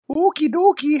Okie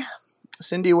dokie.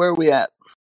 Cindy, where are we at?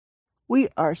 We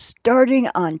are starting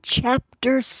on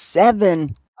chapter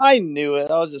 7. I knew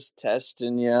it. I was just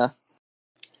testing you.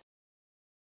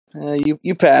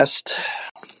 You passed.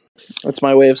 That's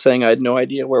my way of saying I had no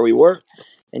idea where we were,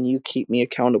 and you keep me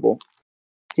accountable.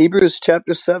 Hebrews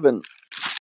chapter 7.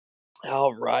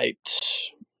 All right.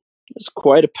 It's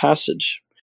quite a passage.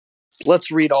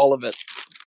 Let's read all of it.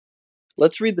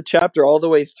 Let's read the chapter all the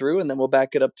way through, and then we'll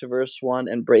back it up to verse 1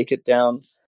 and break it down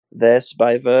verse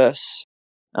by verse.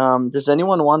 Does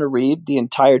anyone want to read the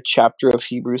entire chapter of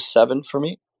Hebrews 7 for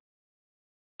me?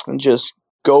 And just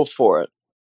go for it.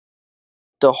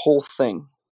 The whole thing.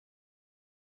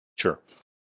 Sure.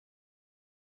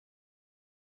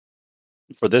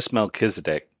 For this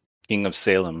Melchizedek, king of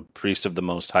Salem, priest of the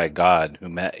Most High God, who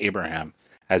met Abraham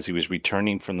as he was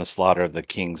returning from the slaughter of the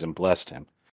kings and blessed him,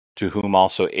 to whom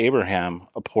also Abraham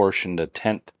apportioned a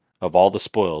tenth of all the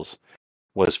spoils,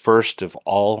 was first of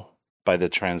all by the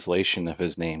translation of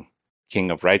his name, King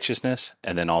of Righteousness,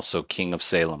 and then also King of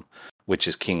Salem, which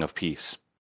is King of Peace.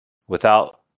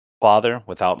 Without father,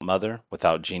 without mother,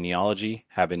 without genealogy,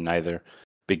 having neither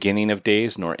beginning of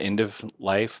days nor end of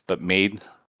life, but made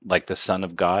like the Son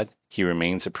of God, he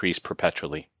remains a priest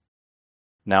perpetually.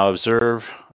 Now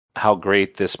observe how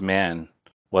great this man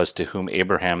was, to whom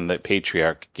Abraham the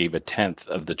patriarch gave a tenth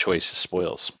of the choicest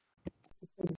spoils.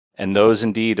 And those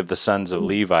indeed of the sons of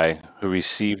Levi who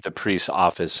receive the priest's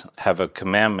office have a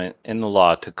commandment in the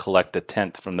law to collect a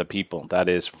tenth from the people, that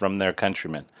is, from their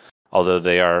countrymen, although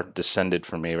they are descended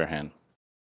from Abraham.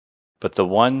 But the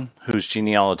one whose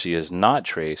genealogy is not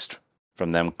traced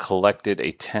from them collected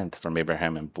a tenth from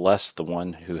Abraham and blessed the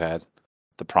one who had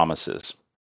the promises.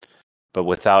 But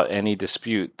without any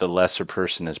dispute, the lesser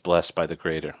person is blessed by the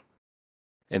greater.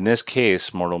 In this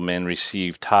case, mortal men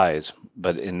receive tithes,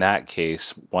 but in that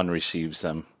case, one receives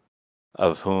them,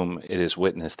 of whom it is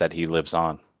witnessed that he lives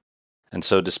on. And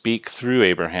so to speak, through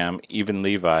Abraham, even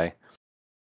Levi,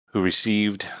 who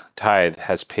received tithe,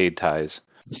 has paid tithes,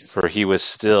 for he was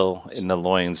still in the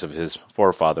loins of his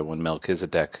forefather when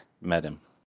Melchizedek met him.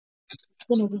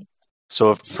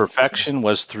 So if perfection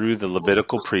was through the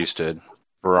Levitical priesthood,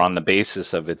 for on the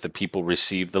basis of it the people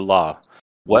received the law,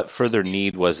 what further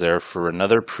need was there for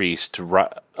another priest to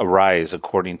arise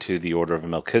according to the order of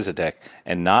Melchizedek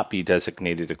and not be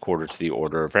designated according to the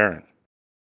order of Aaron?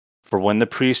 For when the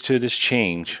priesthood is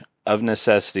changed, of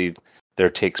necessity there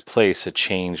takes place a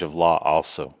change of law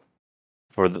also.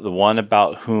 For the one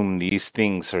about whom these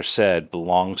things are said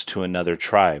belongs to another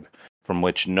tribe, from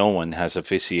which no one has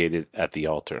officiated at the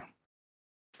altar.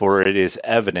 For it is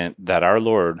evident that our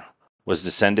Lord was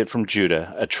descended from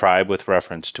Judah, a tribe with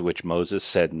reference to which Moses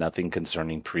said nothing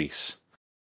concerning priests.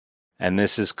 And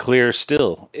this is clear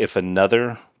still if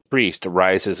another priest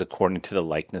arises according to the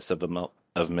likeness of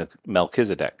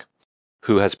Melchizedek,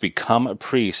 who has become a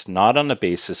priest not on the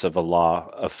basis of a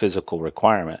law of physical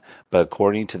requirement, but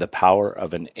according to the power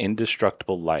of an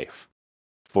indestructible life.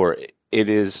 For it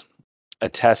is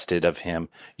attested of him,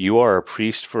 you are a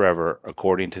priest forever,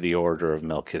 according to the order of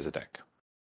Melchizedek.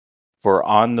 For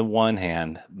on the one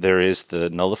hand, there is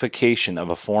the nullification of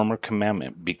a former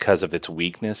commandment because of its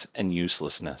weakness and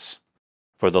uselessness.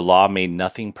 For the law made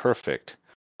nothing perfect.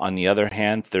 On the other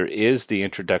hand, there is the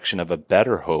introduction of a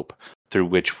better hope through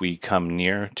which we come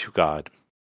near to God,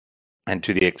 and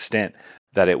to the extent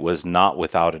that it was not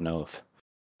without an oath.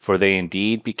 For they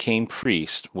indeed became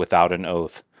priests without an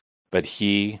oath, but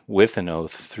he with an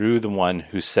oath through the one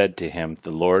who said to him,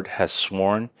 the Lord has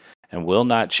sworn and will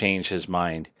not change his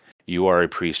mind, you are a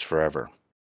priest forever.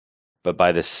 But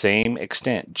by the same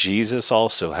extent, Jesus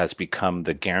also has become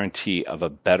the guarantee of a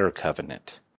better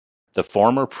covenant. The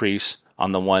former priests,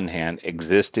 on the one hand,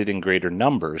 existed in greater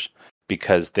numbers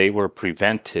because they were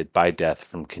prevented by death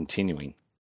from continuing.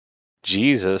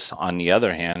 Jesus, on the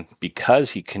other hand,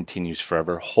 because he continues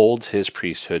forever, holds his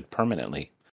priesthood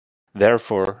permanently.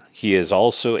 Therefore, he is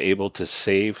also able to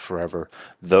save forever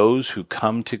those who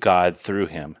come to God through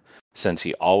him, since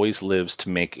he always lives to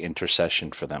make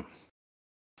intercession for them.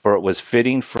 For it was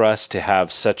fitting for us to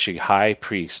have such a high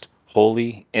priest,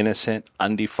 holy, innocent,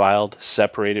 undefiled,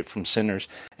 separated from sinners,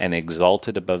 and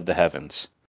exalted above the heavens,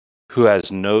 who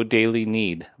has no daily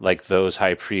need, like those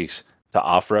high priests, to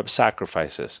offer up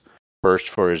sacrifices, first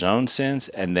for his own sins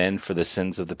and then for the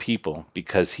sins of the people,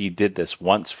 because he did this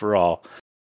once for all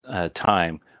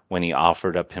time when he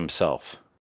offered up himself.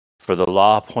 For the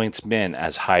law appoints men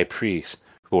as high priests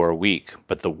who are weak,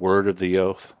 but the word of the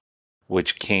oath,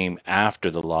 which came after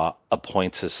the law,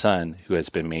 appoints a son who has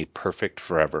been made perfect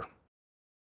forever.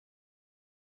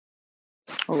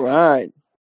 All right.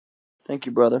 Thank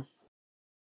you, brother.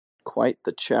 Quite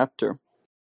the chapter.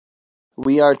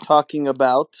 We are talking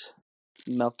about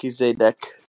Melchizedek,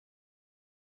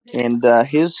 and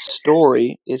his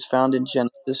story is found in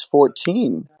Genesis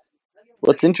 14.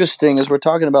 What's interesting is we're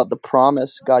talking about the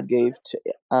promise God gave to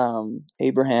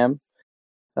Abraham,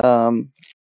 um,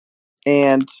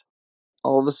 and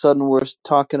all of a sudden we're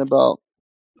talking about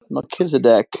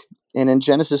Melchizedek. And in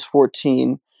Genesis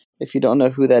 14, if you don't know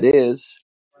who that is,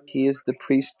 he is the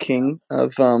priest king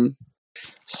of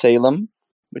Salem,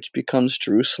 which becomes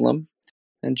Jerusalem.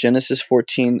 In Genesis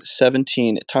 14:17,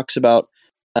 it talks about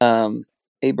um,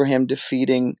 Abraham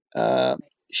defeating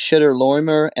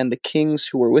Chedorlaomer and the kings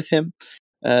who were with him.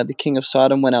 The king of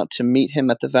Sodom went out to meet him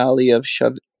at the valley of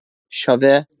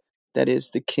Shaveh, that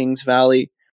is the king's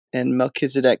valley, and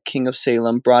Melchizedek, king of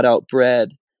Salem, brought out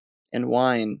bread and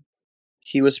wine.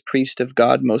 He was priest of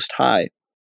God Most High.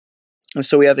 And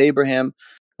so we have Abraham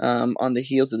on the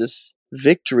heels of this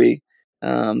victory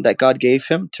that God gave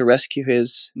him to rescue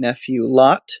his nephew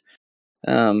Lot.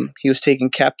 He was taken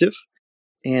captive,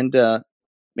 and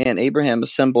man, Abraham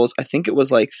assembles, I think it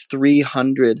was like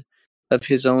 300 of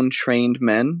his own trained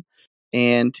men,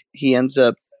 and he ends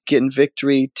up getting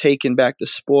victory, taking back the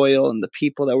spoil and the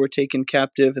people that were taken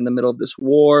captive in the middle of this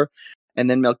war. And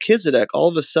then Melchizedek, all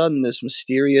of a sudden, this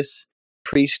mysterious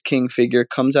priest king figure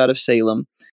comes out of Salem,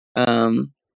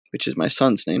 um, which is my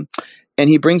son's name, and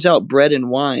he brings out bread and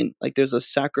wine. Like there's a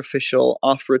sacrificial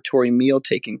offertory meal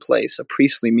taking place, a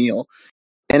priestly meal.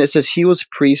 And it says he was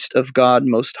priest of God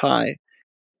Most High.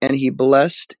 And he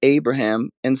blessed Abraham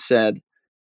and said,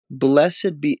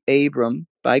 Blessed be Abram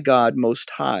by God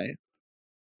Most High,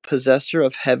 possessor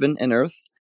of heaven and earth,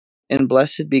 and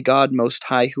blessed be God Most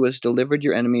High, who has delivered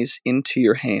your enemies into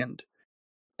your hand.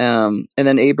 And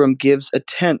then Abram gives a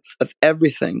tenth of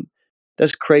everything.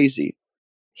 That's crazy.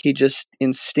 He just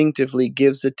instinctively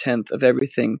gives a tenth of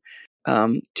everything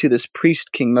to this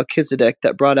priest king Melchizedek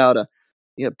that brought out a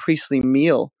priestly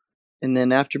meal. And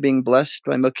then after being blessed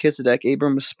by Melchizedek,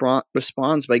 Abram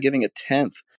responds by giving a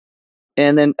tenth.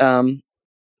 And then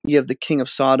you have the king of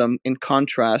Sodom in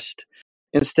contrast.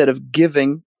 Instead of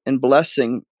giving and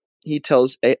blessing, he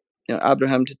tells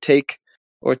Abraham to take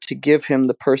or to give him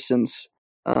the persons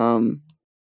that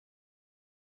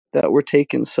were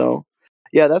taken. So,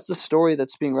 yeah, that's the story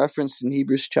that's being referenced in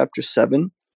Hebrews chapter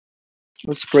 7.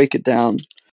 Let's break it down.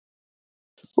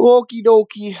 Okie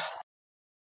dokie.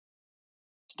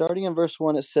 Starting in verse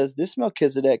 1, it says, This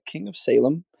Melchizedek, king of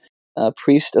Salem,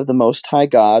 priest of the Most High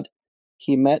God,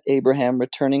 he met Abraham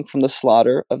returning from the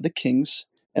slaughter of the kings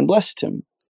and blessed him.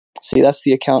 See, that's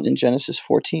the account in Genesis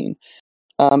 14.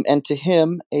 And to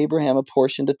him, Abraham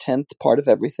apportioned a tenth part of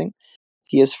everything.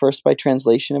 He is first, by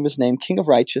translation of his name, King of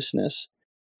Righteousness,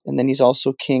 and then he's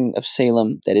also King of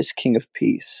Salem, that is King of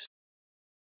Peace.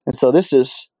 And so this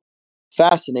is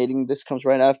fascinating. This comes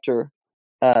right after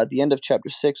the end of chapter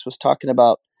 6 was talking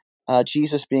about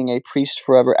Jesus being a priest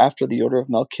forever after the order of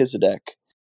Melchizedek.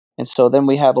 And so then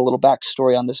we have a little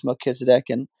backstory on this Melchizedek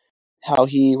and how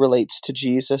he relates to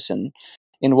Jesus and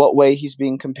in what way he's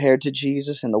being compared to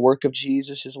Jesus and the work of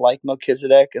Jesus is like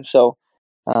Melchizedek. And so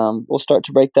we'll start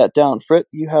to break that down. Frit,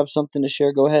 you have something to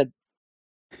share. Go ahead.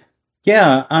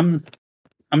 Yeah, I'm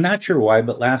not sure why,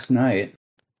 but last night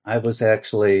I was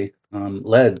actually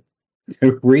led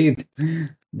to read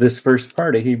this first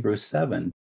part of Hebrews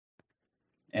 7.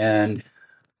 And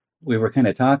we were kind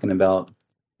of talking about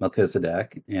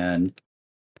Melchizedek, and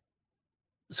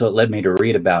so it led me to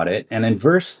read about it. And in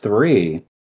verse 3,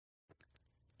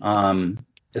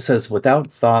 it says,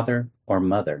 without father or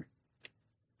mother,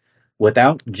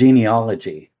 without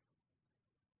genealogy,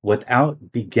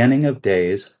 without beginning of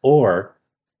days or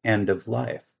end of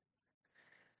life.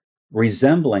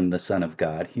 Resembling the Son of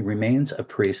God, he remains a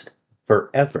priest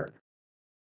forever.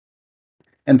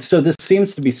 And so this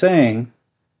seems to be saying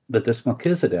that this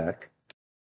Melchizedek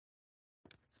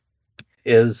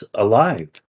is alive.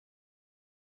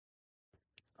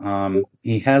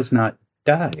 He has not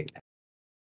died.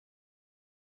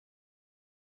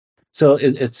 So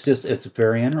it's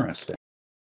very interesting.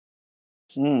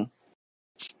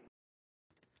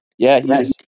 Yeah,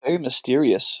 he's very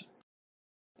mysterious.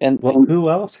 And Well, who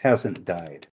else hasn't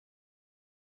died?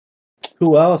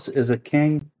 Who else is a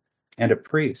king and a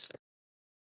priest?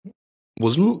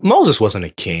 Moses wasn't a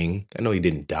king. I know he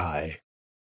didn't die.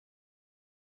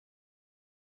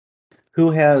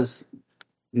 Who has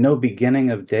no beginning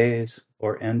of days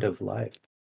or end of life?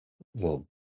 Well,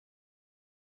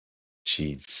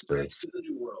 Jesus.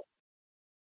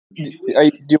 do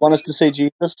you want us to say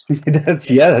Jesus?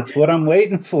 That's what I'm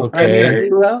waiting for. I Okay. mean,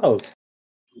 who else?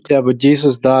 Yeah, but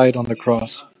Jesus died on the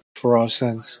cross for our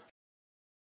sins.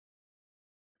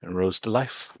 and rose to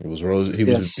life. He was rose. He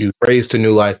Yes. was raised to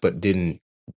new life, but he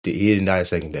didn't die a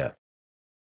second death.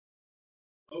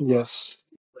 Yes.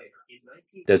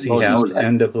 Does he Moses have died.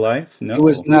 end of life? He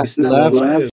was No, not he's still left.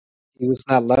 alive. He was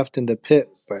not left in the pit,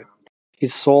 but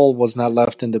his soul was not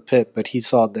left in the pit, but he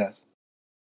saw death.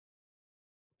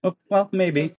 Oh, well,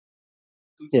 maybe.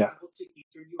 Yeah.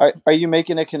 Are you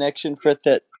making a connection, Frit,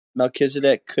 that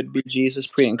Melchizedek could be Jesus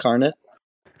pre-incarnate?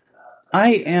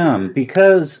 I am,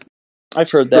 because I've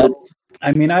heard that.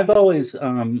 I mean, I've always,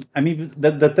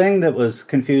 the thing that was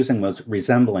confusing was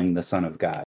resembling the Son of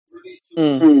God.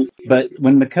 Mm. But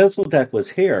when Melchizedek was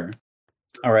here,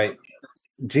 all right,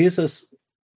 Jesus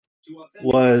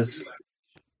was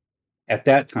at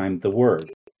that time the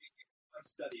Word.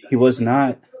 He was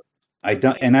not. I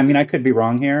don't, and I mean, I could be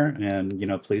wrong here,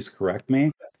 and please correct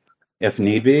me if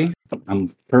need be.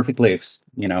 I'm perfectly,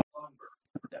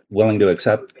 willing to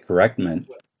accept correction.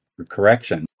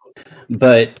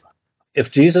 But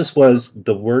if Jesus was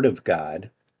the Word of God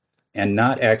and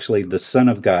not actually the Son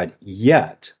of God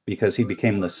yet, because he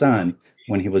became the Son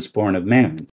when he was born of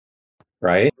man,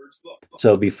 right?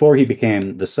 So before he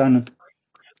became the Son,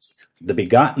 the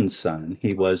begotten Son,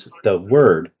 he was the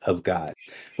Word of God,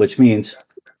 which means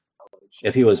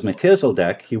if he was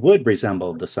Melchizedek, he would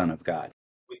resemble the Son of God.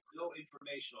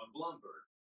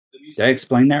 Did I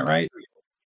explain that right?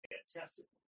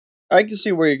 I can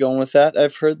see where you're going with that.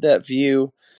 I've heard that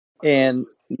view, and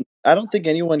I don't think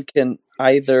anyone can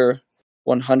either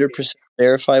 100%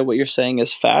 verify what you're saying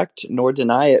is fact nor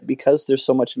deny it because there's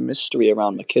so much mystery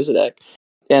around Melchizedek.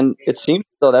 And it seems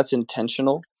though that's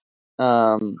intentional.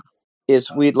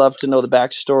 Is we'd love to know the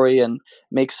backstory and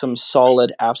make some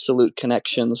solid absolute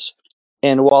connections.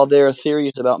 And while there are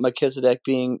theories about Melchizedek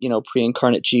being,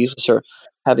 pre-incarnate Jesus or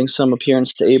having some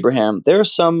appearance to Abraham,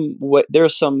 there's some ways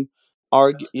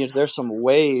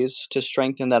to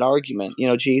strengthen that argument.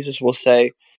 Jesus will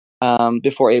say,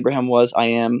 before Abraham was, I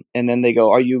am, and then they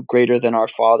go, are you greater than our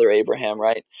father Abraham?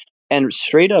 Right? And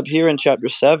straight up here in chapter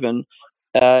 7,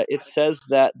 it says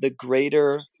that the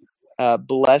greater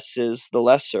blesses the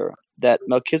lesser, that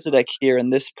Melchizedek here in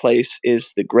this place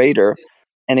is the greater,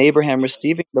 and Abraham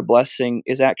receiving the blessing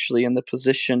is actually in the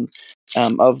position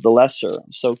of the lesser.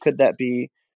 So could that be,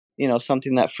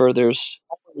 something that furthers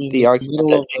In the the argument middle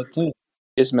that of the Jesus thing.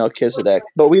 is Melchizedek?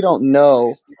 But we don't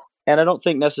know, and I don't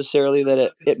think necessarily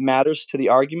that it matters to the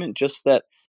argument, just that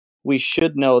we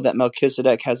should know that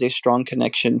Melchizedek has a strong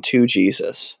connection to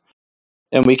Jesus.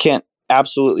 And we can't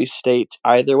absolutely state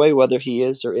either way whether he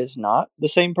is or is not the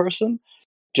same person,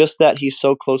 just that he's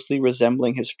so closely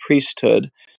resembling his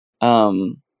priesthood,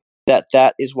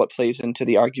 that is what plays into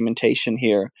the argumentation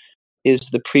here,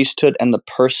 is the priesthood and the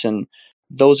person.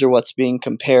 Those are what's being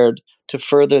compared to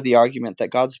further the argument that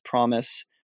God's promise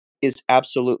is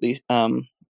absolutely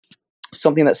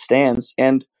something that stands.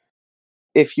 And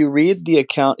if you read the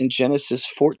account in Genesis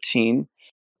 14,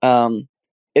 um,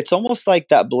 it's almost like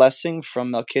that blessing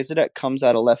from Melchizedek comes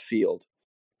out of left field,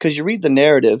 because you read the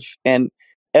narrative and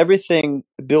everything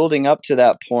building up to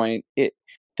that point,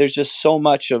 there's just so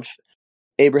much of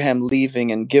Abraham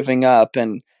leaving and giving up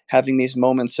and having these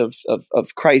moments of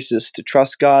crisis to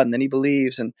trust God, and then he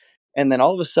believes, and then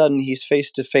all of a sudden he's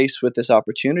face to face with this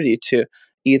opportunity to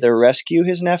either rescue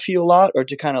his nephew Lot or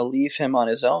to kind of leave him on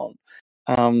his own.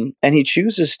 And he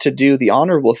chooses to do the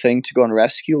honorable thing to go and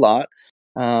rescue Lot,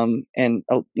 and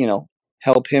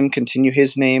help him continue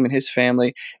his name and his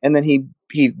family. And then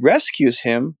he rescues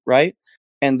him, right?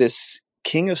 And this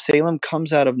king of Salem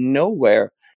comes out of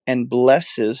nowhere and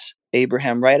blesses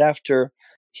Abraham right after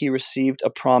he received a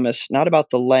promise, not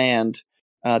about the land,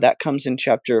 that comes in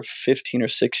chapter 15 or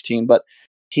 16, but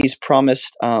he's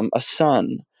promised a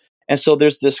son. And so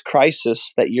there's this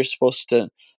crisis that you're supposed to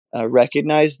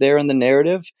recognize there in the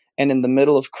narrative. And in the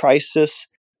middle of crisis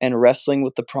and wrestling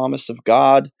with the promise of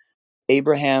God,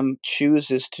 Abraham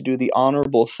chooses to do the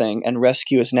honorable thing and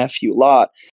rescue his nephew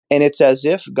Lot. And it's as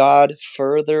if God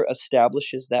further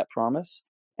establishes that promise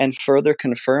and further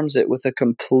confirms it with a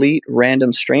complete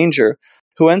random stranger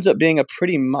who ends up being a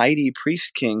pretty mighty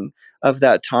priest king of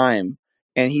that time.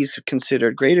 And he's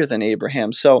considered greater than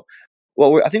Abraham. So,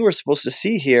 I think we're supposed to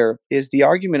see here is the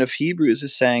argument of Hebrews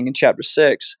is saying in chapter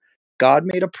 6, God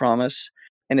made a promise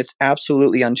and it's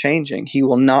absolutely unchanging. He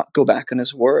will not go back on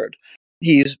his word.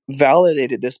 He's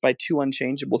validated this by two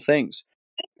unchangeable things.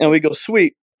 And we go,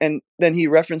 sweet. And then he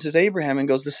references Abraham and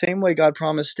goes, the same way God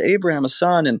promised to Abraham a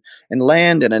son and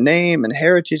land and a name and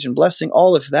heritage and blessing,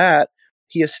 all of that,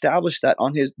 he established that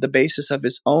on the basis of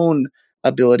his own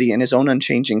ability and his own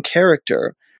unchanging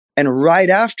character. And right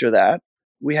after that,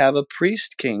 we have a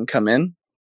priest king come in.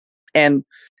 And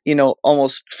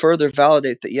almost further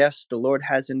validate that, yes, the Lord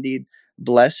has indeed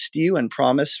blessed you and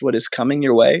promised what is coming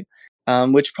your way,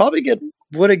 which probably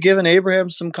would have given Abraham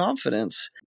some confidence.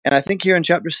 And I think here in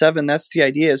chapter 7, that's the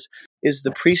idea, is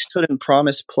the priesthood and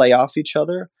promise play off each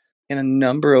other in a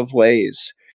number of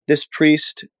ways. This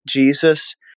priest,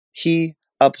 Jesus, he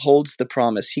upholds the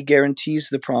promise. He guarantees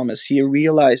the promise. He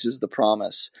realizes the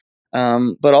promise.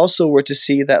 But also we're to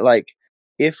see that, like,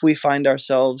 if we find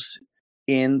ourselves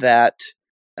in that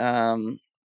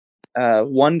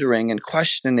wondering and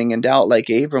questioning and doubt like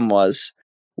Abram was,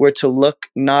 we're to look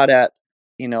not at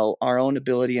our own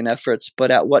ability and efforts,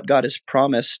 but at what God has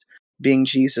promised, being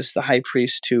Jesus, the high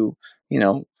priest, who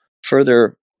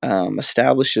further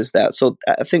establishes that. So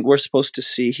I think we're supposed to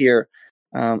see here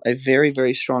a very,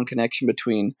 very strong connection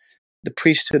between the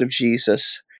priesthood of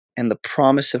Jesus and the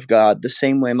promise of God, the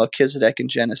same way Melchizedek in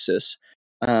Genesis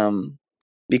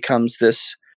becomes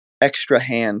this extra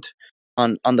hand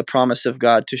on the promise of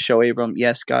God to show Abram,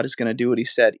 yes, God is going to do what he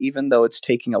said, even though it's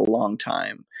taking a long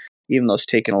time. He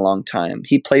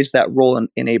plays that role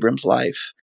in Abram's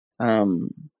life.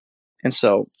 And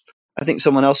so I think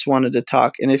someone else wanted to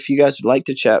talk. And if you guys would like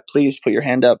to chat, please put your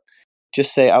hand up.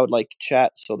 Just say, I would like to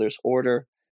chat, so there's order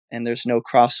and there's no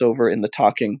crossover in the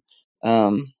talking.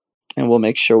 And we'll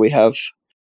make sure we have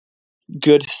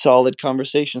good, solid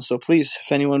conversation. So please,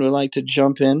 if anyone would like to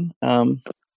jump in,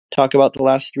 talk about the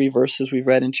last 3 verses we've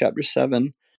read in chapter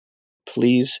 7,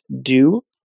 please do.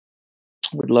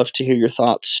 Would love to hear your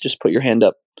thoughts. Just put your hand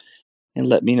up and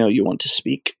let me know you want to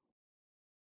speak.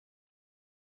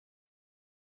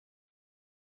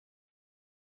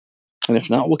 And if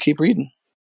not, we'll keep reading.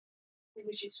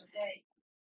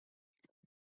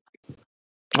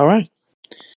 All right.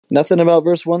 Nothing about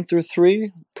verse 1 through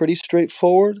 3. Pretty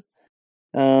straightforward.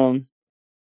 Abram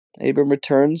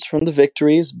returns from the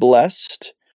victory, is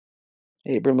blessed.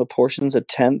 Abram apportions a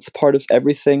 10th part of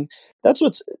everything.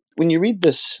 When you read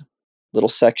this little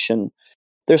section,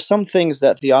 there's some things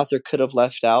that the author could have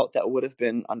left out that would have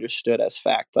been understood as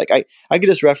fact. Like I could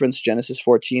just reference Genesis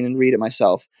 14 and read it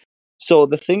myself. So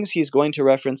the things he's going to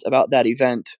reference about that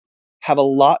event have a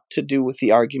lot to do with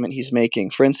the argument he's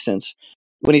making. For instance,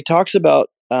 when he talks about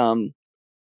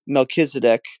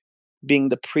Melchizedek being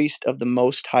the priest of the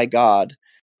Most High God,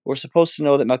 we're supposed to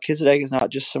know that Melchizedek is not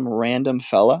just some random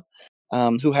fella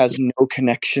who has no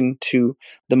connection to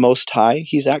the Most High.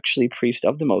 He's actually priest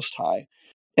of the Most High.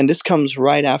 And this comes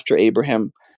right after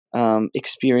Abraham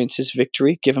experiences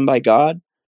victory given by God.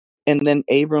 And then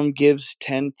Abram gives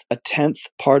a tenth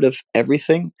part of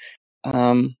everything,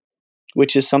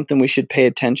 which is something we should pay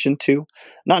attention to.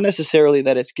 Not necessarily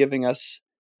that it's giving us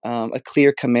a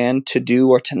clear command to do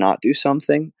or to not do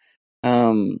something.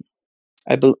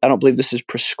 I don't believe this is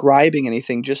prescribing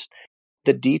anything, just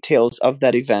the details of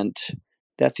that event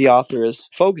that the author is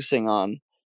focusing on.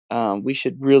 We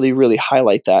should really, really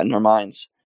highlight that in our minds.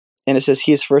 And it says,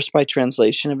 he is first by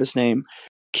translation of his name,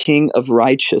 King of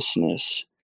Righteousness.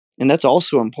 And that's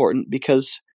also important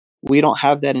because we don't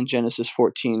have that in Genesis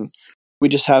 14. We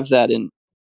just have that in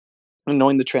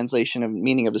knowing the translation and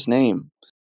meaning of his name.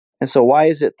 And so why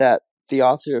is it that the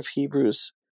author of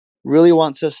Hebrews really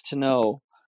wants us to know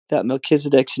that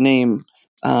Melchizedek's name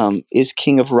is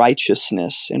King of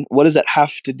Righteousness? And what does that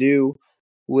have to do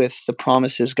with the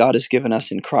promises God has given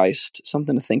us in Christ?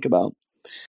 Something to think about.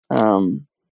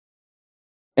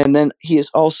 And then he is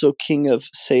also King of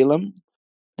Salem,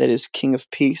 that is King of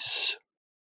Peace.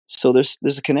 So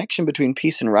there's a connection between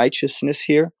peace and righteousness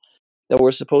here that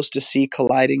we're supposed to see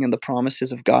colliding in the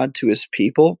promises of God to his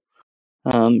people.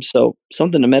 So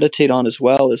something to meditate on as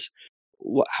well is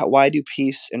why do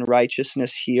peace and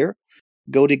righteousness here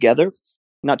go together?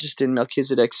 Not just in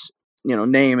Melchizedek's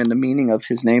name and the meaning of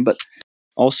his name, but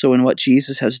also in what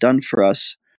Jesus has done for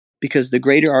us. Because the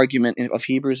greater argument of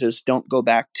Hebrews is don't go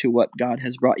back to what God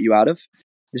has brought you out of.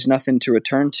 There's nothing to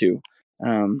return to.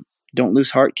 Don't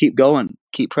lose heart. Keep going.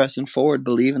 Keep pressing forward.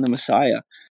 Believe in the Messiah.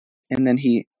 And then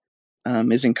he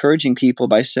is encouraging people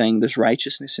by saying there's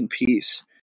righteousness and peace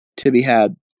to be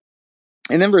had.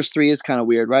 And then verse 3 is kind of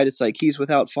weird, right? It's like he's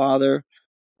without father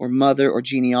or mother or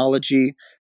genealogy.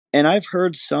 And I've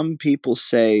heard some people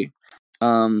say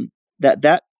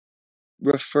that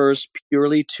refers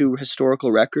purely to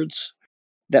historical records,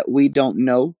 that we don't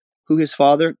know who his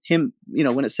father,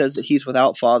 when it says that he's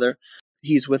without father,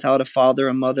 he's without a father,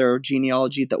 a mother, or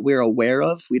genealogy that we're aware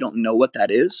of. We don't know what that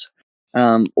is.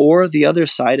 Or the other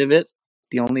side of it,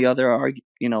 the only other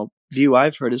view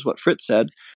I've heard is what Fritz said,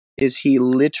 is he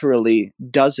literally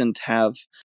doesn't have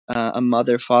a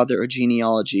mother, father, or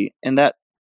genealogy. And that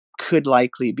could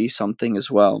likely be something as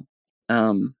well.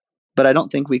 But I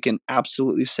don't think we can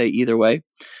absolutely say either way.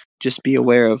 just be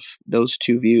aware of those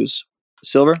two views.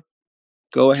 Silver,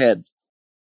 go ahead.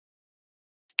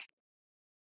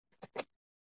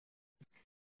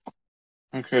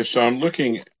 Okay, so I'm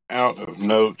looking out of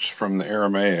notes from the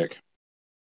Aramaic.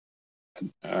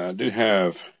 I do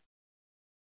have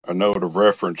a note of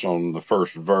reference on the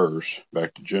first verse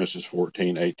back to Genesis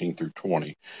 14:18 through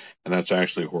 20. And that's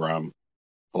actually where I'm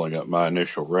pulling up my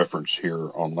initial reference here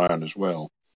online as well.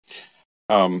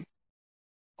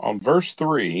 On verse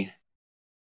 3,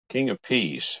 King of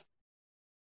Peace,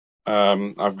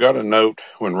 I've got a note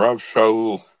when Rav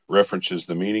Shaul references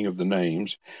the meaning of the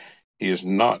names, he is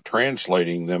not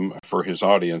translating them for his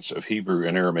audience of Hebrew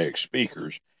and Aramaic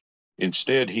speakers.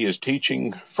 Instead, he is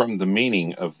teaching from the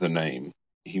meaning of the name.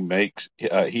 He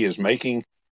is making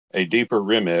a deeper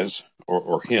remez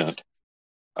or hint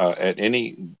at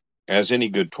as any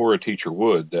good Torah teacher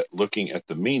would, that looking at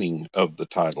the meaning of the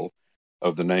title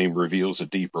of the name reveals a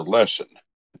deeper lesson,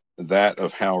 that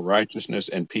of how righteousness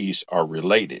and peace are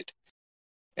related.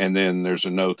 And then there's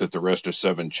a note that the rest of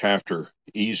 7 chapter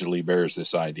easily bears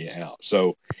this idea out.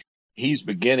 So he's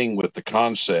beginning with the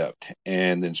concept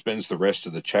and then spends the rest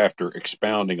of the chapter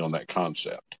expounding on that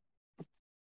concept.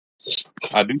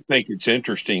 I do think it's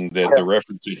interesting that the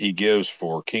reference that he gives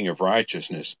for King of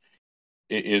Righteousness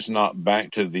is not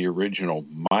back to the original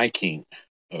my king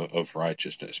of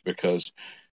righteousness, because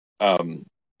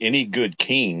any good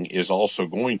king is also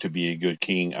going to be a good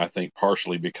king, I think,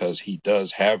 partially because he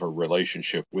does have a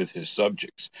relationship with his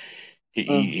subjects.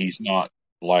 He's not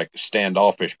like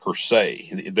standoffish per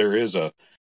se. There is a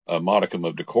modicum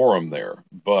of decorum there,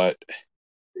 but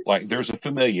like there's a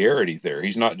familiarity there.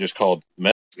 He's not just called.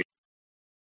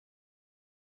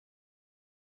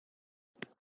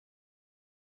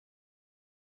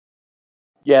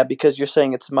 Yeah, because you're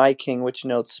saying it's my king, which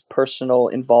notes personal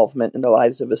involvement in the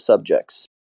lives of his subjects.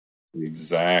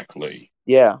 Exactly.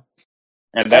 Yeah.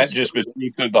 And that just Absolutely.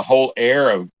 speaks to the whole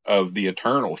air of the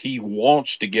eternal. He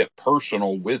wants to get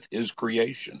personal with his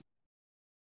creation.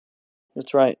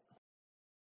 That's right.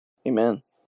 Amen.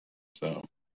 So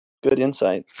Good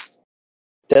insight.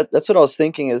 That's what I was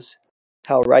thinking, is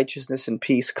how righteousness and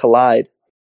peace collide.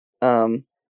 Um,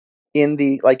 in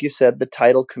the, like you said, the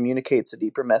title communicates a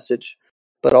deeper message,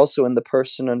 but also in the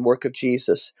person and work of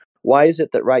Jesus. Why is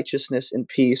it that righteousness and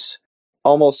peace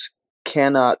almost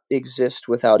cannot exist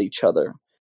without each other?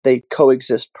 They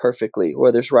coexist perfectly.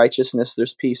 Where there's righteousness,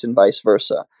 there's peace, and vice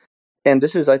versa. And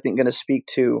this is, I think, going to speak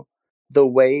to the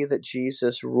way that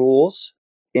Jesus rules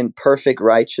in perfect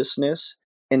righteousness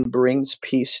and brings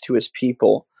peace to his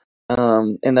people.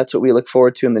 And that's what we look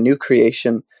forward to in the new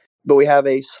creation. But we have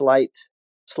a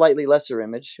slightly lesser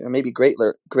image, or maybe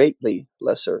greatly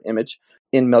lesser image,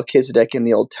 in Melchizedek in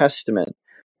the Old Testament.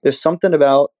 There's something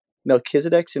about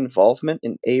Melchizedek's involvement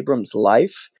in Abram's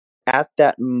life at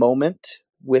that moment,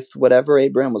 with whatever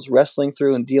Abraham was wrestling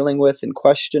through and dealing with and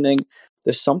questioning.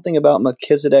 There's something about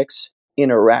Melchizedek's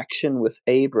interaction with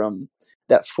Abram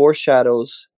that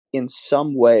foreshadows in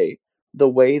some way the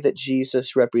way that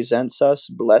Jesus represents us,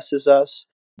 blesses us,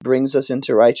 brings us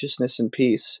into righteousness and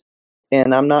peace.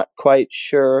 And I'm not quite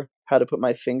sure how to put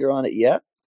my finger on it yet,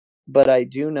 but I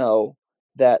do know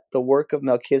that the work of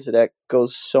Melchizedek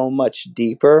goes so much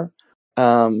deeper.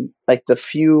 Like the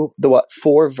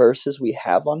 4 verses we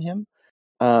have on him,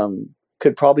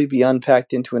 could probably be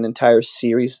unpacked into an entire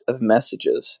series of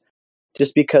messages,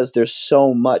 just because there's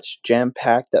so much jam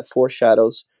packed that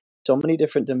foreshadows so many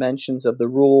different dimensions of the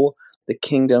rule, the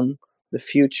kingdom, the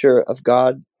future of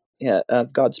God,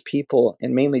 of God's people,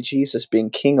 and mainly Jesus being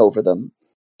king over them.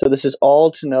 So this is all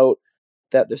to note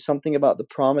that there's something about the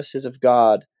promises of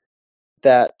God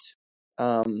that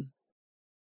um,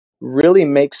 really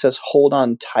makes us hold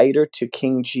on tighter to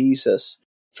King Jesus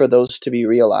for those to be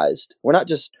realized. We're not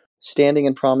just standing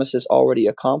in promises already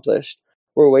accomplished,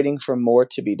 we're waiting for more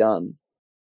to be done.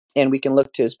 And we can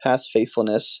look to his past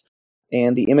faithfulness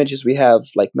and the images we have,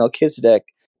 like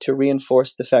Melchizedek, to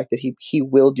reinforce the fact that he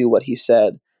will do what he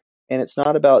said. And it's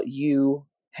not about you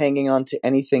hanging on to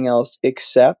anything else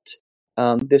except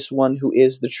this one who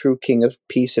is the true King of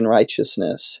peace and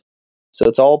righteousness. So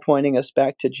it's all pointing us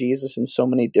back to Jesus in so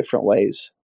many different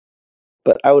ways.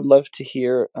 But I would love to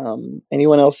hear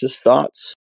anyone else's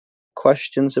thoughts,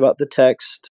 questions about the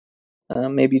text,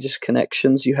 maybe just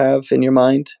connections you have in your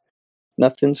mind.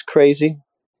 Nothing's crazy.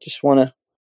 Just want to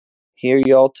hear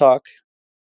y'all talk.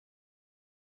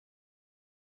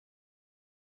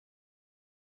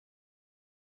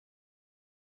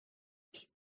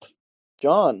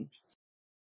 John.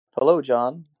 Hello,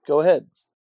 John. Go ahead.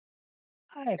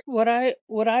 Hi. What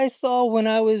I saw when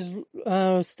I was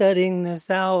studying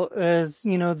this out is,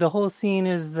 the whole scene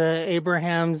is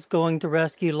Abraham's going to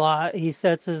rescue Lot. He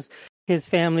sets his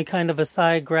family kind of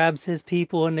aside, grabs his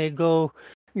people, and they go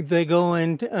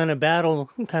in on a battle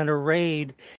kind of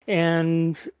raid,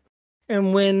 and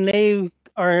when they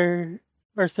are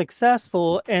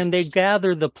successful and they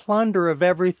gather the plunder of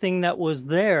everything that was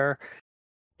there,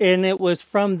 and it was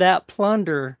from that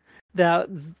plunder that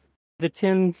the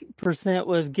 10%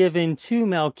 was given to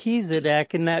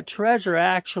Melchizedek, and that treasure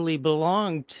actually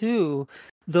belonged to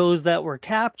those that were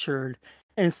captured.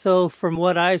 And so, from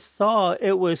what I saw,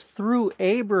 it was through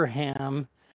Abraham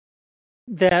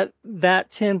that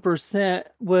 10%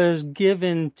 was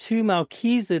given to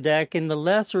Melchizedek, and the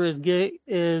lesser is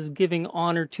giving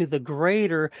honor to the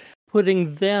greater,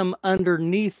 putting them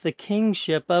underneath the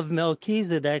kingship of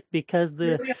Melchizedek, because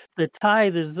the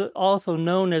tithe is also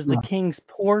known as the king's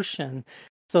portion.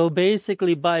 So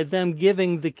basically, by them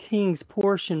giving the king's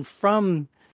portion from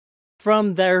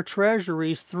their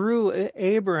treasuries through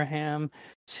Abraham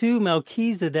to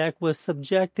Melchizedek, was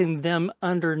subjecting them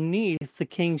underneath the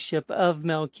kingship of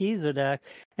Melchizedek.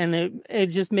 And it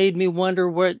just made me wonder,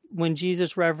 when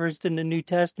Jesus referenced in the New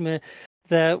Testament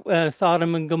that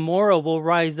Sodom and Gomorrah will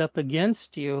rise up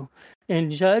against you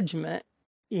in judgment,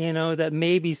 that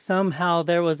maybe somehow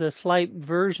there was a slight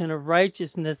version of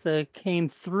righteousness that came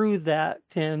through that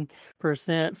 10%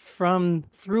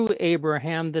 through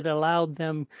Abraham, that allowed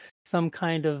them some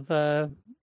kind of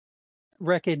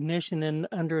recognition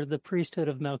under the priesthood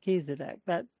of Melchizedek.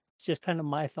 That's just kind of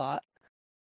my thought.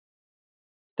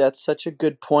 That's such a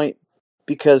good point,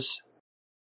 because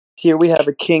here we have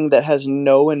a king that has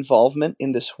no involvement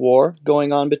in this war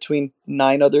going on between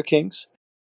 9 other kings.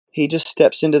 He just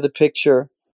steps into the picture,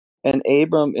 and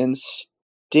Abram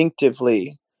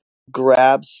instinctively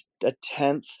grabs a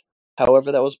tenth,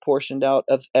 however that was portioned out,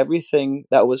 of everything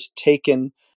that was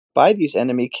taken by these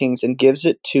enemy kings, and gives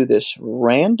it to this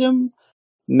random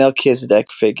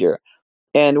Melchizedek figure.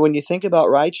 And when you think about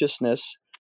righteousness,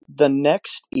 the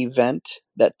next event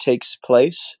that takes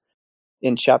place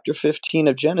in chapter 15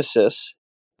 of Genesis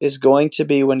is going to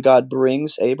be when God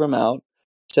brings Abram out,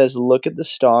 says, "Look at the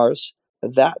stars.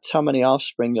 That's how many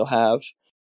offspring you'll have."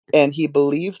 And he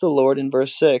believed the Lord in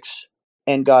verse 6,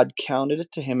 and God counted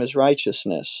it to him as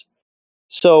righteousness.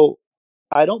 So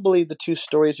I don't believe the two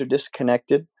stories are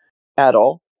disconnected at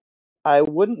all. I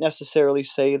wouldn't necessarily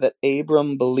say that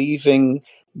Abram believing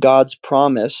God's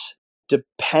promise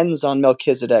depends on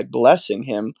Melchizedek blessing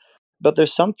him, but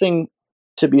there's something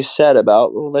to be said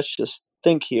about, let's just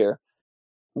think here.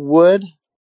 Would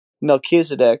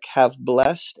Melchizedek have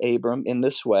blessed Abram in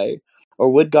this way, or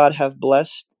would God have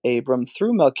blessed Abram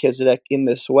through Melchizedek in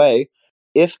this way,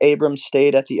 if Abram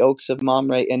stayed at the Oaks of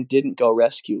Mamre and didn't go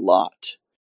rescue Lot?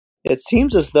 It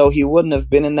seems as though he wouldn't have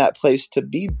been in that place to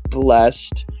be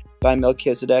blessed by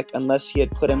Melchizedek unless he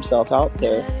had put himself out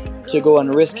there to go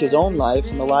and risk his own life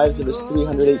and the lives of his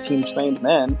 318 trained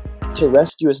men to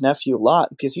rescue his nephew Lot,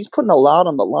 because he's putting a lot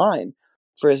on the line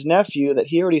for his nephew, that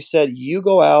he already said, "You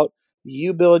go out,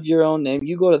 you build your own name,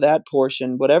 you go to that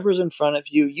portion, whatever's in front of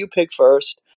you, you pick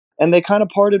first." And they kind of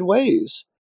parted ways.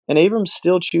 And Abram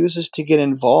still chooses to get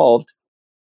involved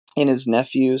in his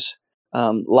nephew's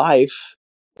life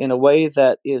in a way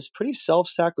that is pretty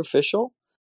self-sacrificial,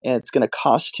 and it's going to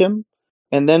cost him.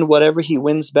 And then whatever he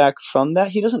wins back from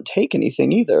that, he doesn't take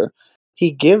anything either.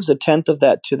 He gives a tenth of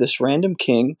that to this random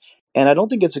king. And I don't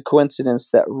think it's a coincidence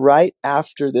that right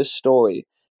after this story,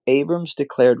 Abram's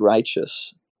declared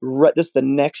righteous. Right, this is the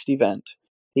next event.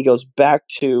 He goes back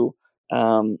to,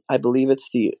 I believe it's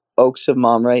the Oaks of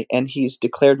Mamre, and he's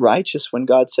declared righteous when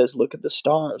God says, "Look at the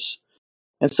stars."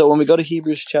 And so when we go to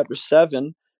Hebrews chapter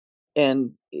 7,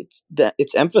 and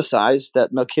it's emphasized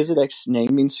that Melchizedek's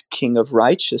name means king of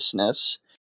righteousness,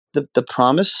 the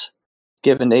promise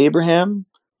given to Abraham,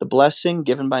 the blessing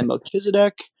given by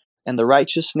Melchizedek, and the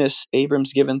righteousness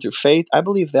Abram's given through faith, I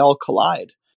believe they all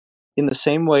collide in the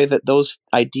same way that those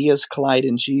ideas collide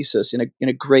in Jesus in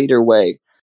a greater way.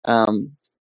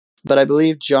 But I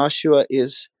believe Joshua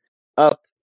is up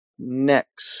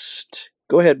next.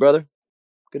 Go ahead, brother.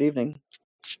 Good evening.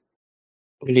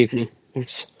 Good evening.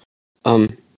 Thanks.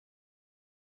 Um,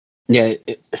 yeah,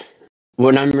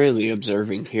 what I'm really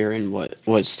observing here and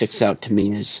what sticks out to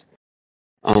me is,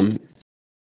 um,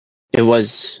 it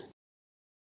was,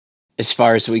 as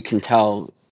far as we can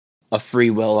tell, a free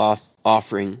will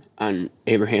offering on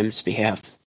Abraham's behalf.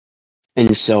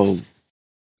 And so,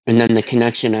 and then the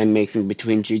connection I'm making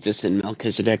between Jesus and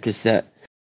Melchizedek is that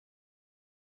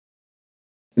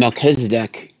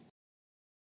Melchizedek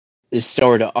is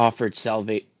sort of offered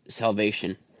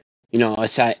salvation.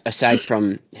 aside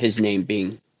from his name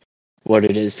being what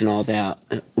it is and all that,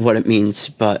 what it means,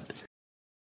 but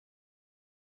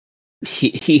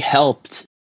he helped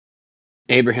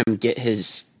Abraham get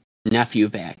his nephew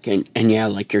back, and yeah,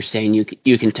 like you're saying,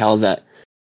 you can tell that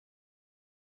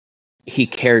he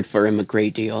cared for him a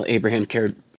great deal. Abraham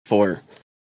cared for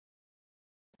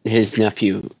his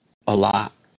nephew a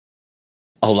lot,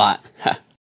 a lot.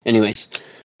 Anyways,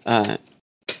 uh,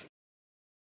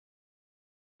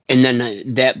 and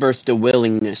then that birthed a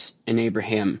willingness in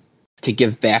Abraham to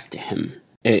give back to him.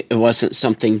 It wasn't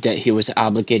something that he was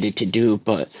obligated to do,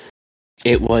 but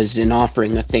it was an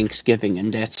offering of thanksgiving,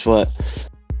 and that's what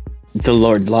the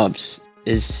Lord loves.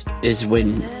 Is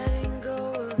when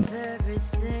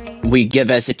we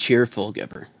give as a cheerful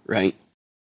giver, right?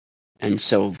 And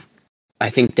so I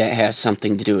think that has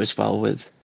something to do as well with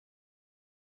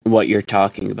what you're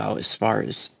talking about as far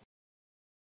as,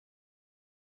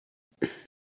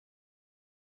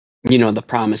 the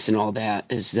promise and all that,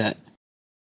 is that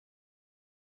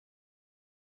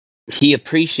he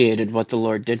appreciated what the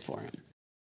Lord did for him.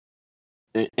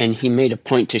 And he made a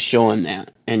point to show him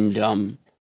that, and in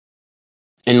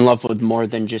love with more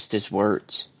than just his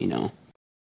words.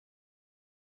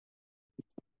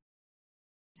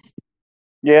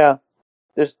 Yeah,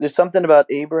 there's something about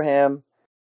Abraham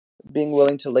being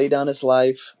willing to lay down his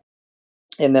life,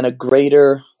 and then a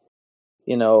greater,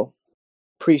 you know,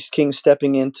 priest king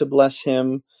stepping in to bless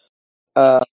him.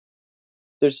 Uh,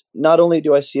 there's not only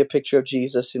do I see a picture of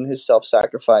Jesus in his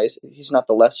self-sacrifice, he's not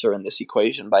the lesser in this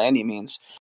equation by any means,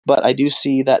 but I do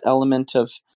see that element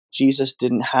of Jesus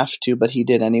didn't have to, but he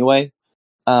did anyway.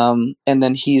 And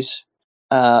then he's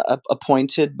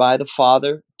appointed by the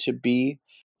Father to be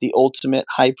the ultimate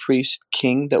high priest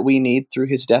king that we need through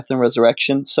his death and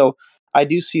resurrection. So I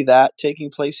do see that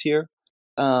taking place here.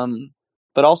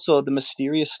 But also the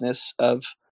mysteriousness of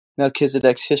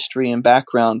Melchizedek's history and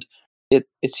background.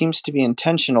 It seems to be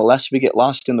intentional, lest we get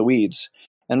lost in the weeds.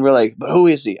 And we're like, but who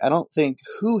is he? I don't think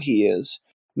who he is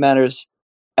matters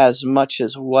as much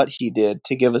as what he did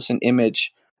to give us an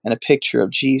image and a picture of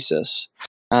Jesus.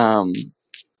 Um,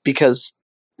 because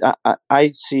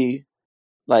I see,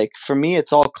 like, for me,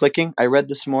 it's all clicking. I read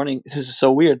this morning. This is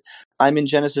so weird. I'm in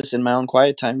Genesis in my own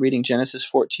quiet time, reading Genesis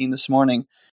 14 this morning.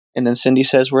 And then Cindy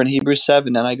says we're in Hebrews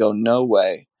 7. And I go, no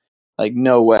way. Like,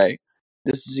 no way.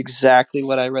 This is exactly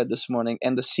what I read this morning.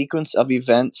 And the sequence of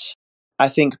events, I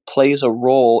think, plays a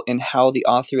role in how the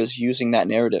author is using that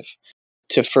narrative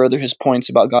to further his points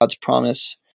about God's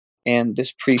promise and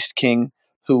this priest king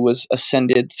who was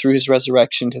ascended through his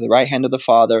resurrection to the right hand of the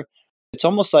Father. It's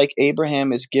almost like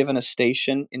Abraham is given a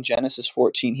station in Genesis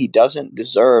 14 he doesn't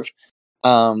deserve,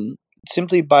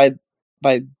 simply by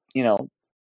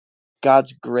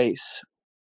God's grace.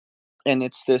 And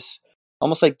it's this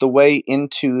almost like the way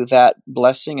into that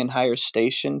blessing and higher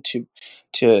station to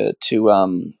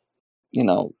you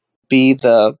know, be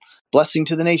the blessing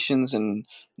to the nations and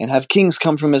have kings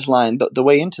come from his line. The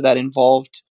way into that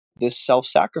involved this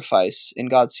self-sacrifice, and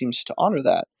God seems to honor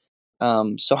that.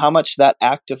 So how much that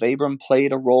act of Abram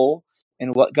played a role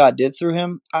in what God did through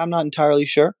him, I'm not entirely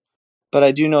sure. But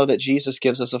I do know that Jesus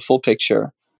gives us a full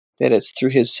picture, that it's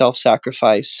through his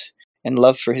self-sacrifice and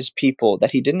love for his people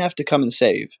that he didn't have to come and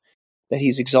save, that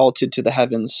he's exalted to the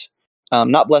heavens,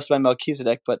 not blessed by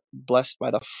Melchizedek, but blessed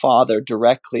by the Father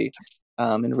directly,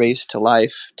 and raised to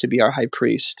life to be our high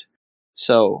priest.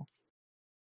 So,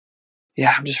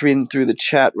 yeah, I'm just reading through the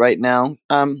chat right now.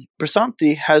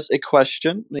 Prasanthi has a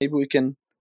question. Maybe we can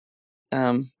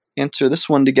answer this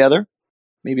one together.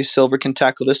 Maybe Silver can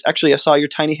tackle this. Actually, I saw your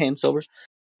tiny hand, Silver.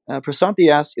 Prasanthi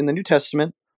asks, in the New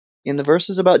Testament, in the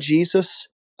verses about Jesus,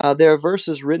 there are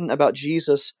verses written about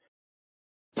Jesus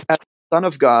as the Son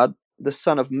of God, the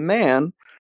Son of Man,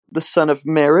 the Son of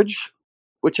Marriage,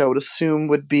 which I would assume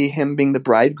would be him being the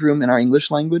bridegroom in our English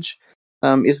language.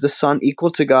 Is the Son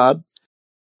equal to God?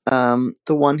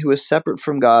 The one who is separate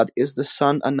from God. Is the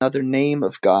Son another name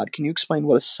of God? Can you explain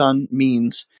what a son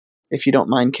means? If you don't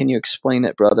mind, can you explain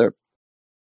it, brother?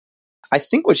 I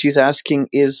think what she's asking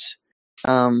is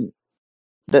um,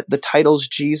 that the titles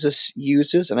Jesus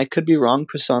uses, and I could be wrong,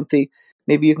 Prasanthi,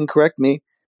 maybe you can correct me,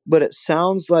 but it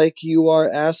sounds like you are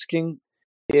asking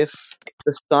if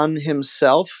the Son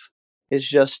himself is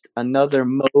just another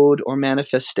mode or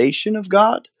manifestation of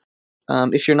God.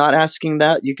 If you're not asking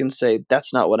that, you can say,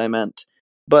 that's not what I meant.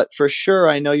 But for sure,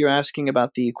 I know you're asking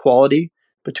about the equality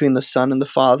between the Son and the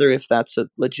Father, if that's a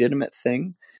legitimate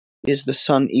thing. Is the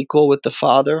Son equal with the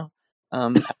Father?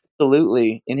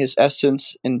 Absolutely. In his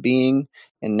essence and being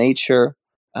and nature,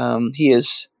 he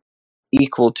is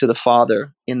equal to the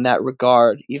Father in that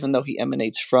regard, even though he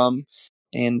emanates from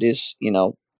and is,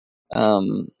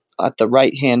 at the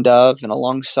right hand of and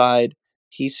alongside.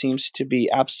 He seems to be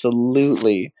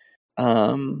absolutely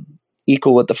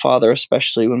equal with the Father,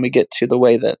 especially when we get to the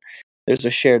way that there's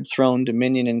a shared throne,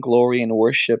 dominion, and glory and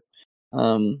worship,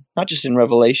 not just in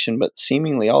Revelation, but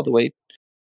seemingly all the way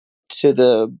to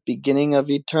the beginning of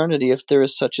eternity, if there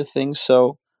is such a thing.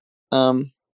 So,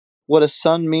 what a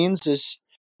son means is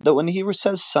that when he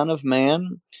says Son of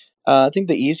Man, I think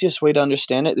the easiest way to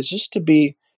understand it is just to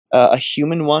be a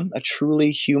human one, a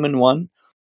truly human one.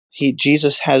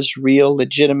 Jesus has real,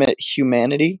 legitimate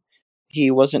humanity.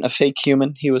 He wasn't a fake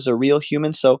human; he was a real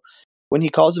human. So, when he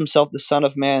calls himself the Son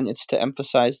of Man, it's to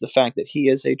emphasize the fact that he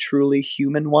is a truly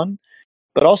human one.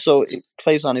 But also, it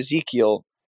plays on Ezekiel,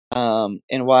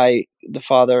 and why the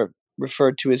Father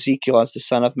referred to Ezekiel as the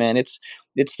Son of Man. It's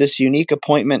this unique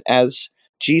appointment as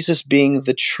Jesus being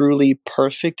the truly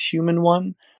perfect human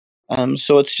one.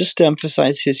 So it's just to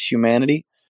emphasize his humanity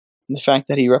and the fact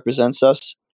that he represents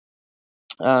us.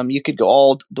 You could go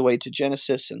all the way to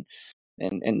Genesis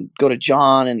and go to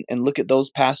John and look at those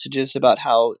passages about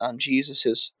how Jesus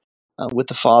is with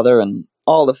the Father and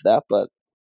all of that. But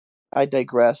I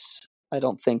digress. I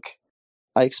don't think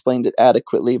I explained it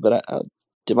adequately, but I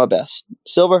did my best.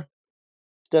 Silver,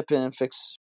 step in and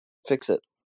fix it.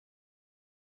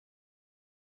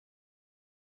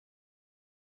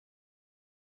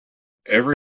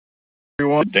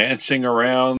 Everyone dancing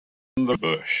around the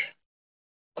bush.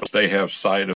 They have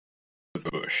sight of the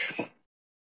bush.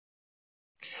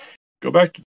 Go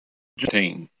back to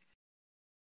 15.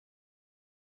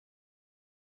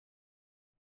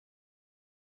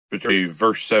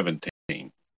 Verse 17.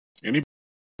 Anybody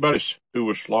who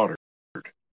was slaughtered.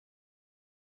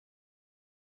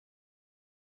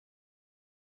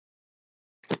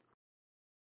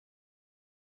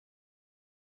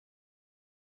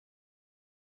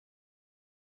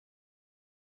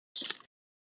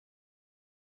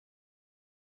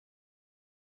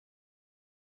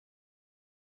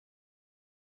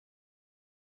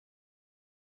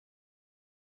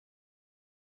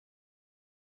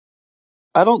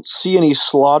 I don't see any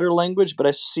slaughter language, but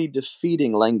I see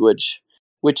defeating language,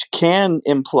 which can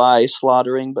imply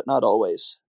slaughtering, but not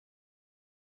always.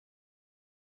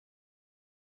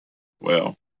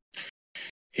 Well,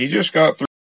 he just got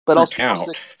But through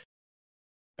also, out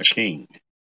a king,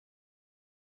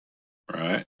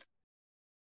 right?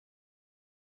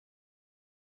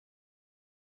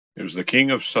 It was the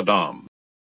king of Sodom.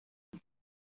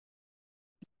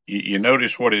 You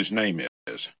notice what his name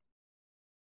is.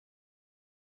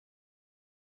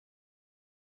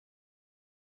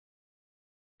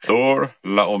 Chedor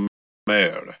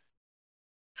Laomer.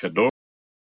 Chedor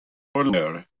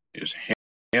Laomer is hand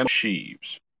of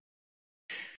sheaves.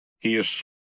 He is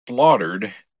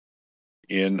slaughtered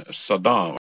in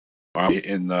Sodom.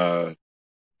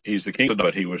 He's the king,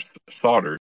 but he was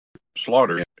slaughtered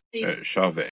in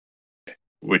Shaveh,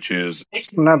 which is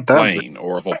Not that big. plain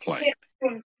or oval plain.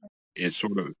 It's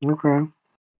sort of Okay.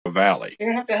 a valley.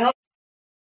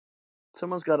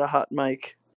 someone's got a hot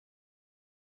mic.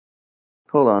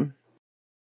 Hold on.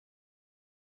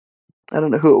 I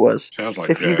don't know who it was. Sounds like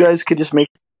If you Jack. guys could just make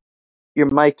your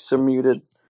mics are muted,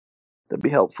 that'd be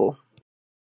helpful.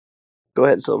 Go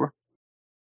ahead, Silver.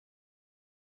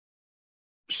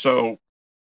 So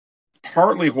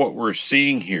partly what we're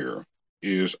seeing here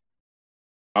is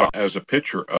as a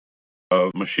picture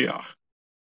of Mashiach.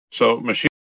 So Mashiach,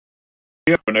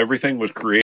 when everything was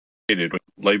created, was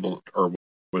labeled or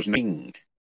was named,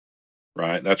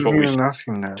 right? That's I what didn't we even ask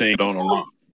him that. see on along.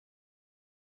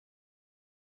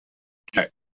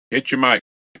 Jack, hit your mic,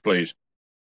 please.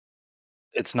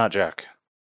 It's not Jack.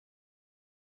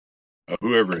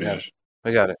 Whoever We it got it. is.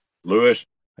 We got it. Lewis.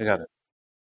 We got it.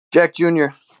 Jack Jr.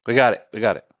 We got it. We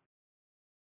got it.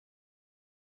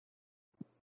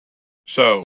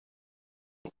 So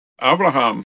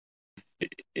Abraham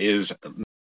is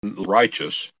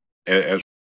righteous, as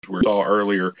we saw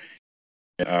earlier,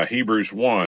 Hebrews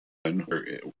 1,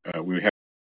 we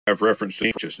have reference to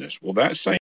righteousness. Well, that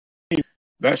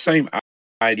same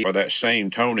idea or that same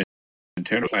tone and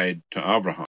tenor applied to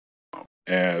Abraham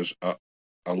as a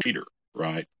leader,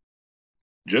 right?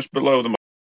 Just below the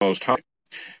Most High.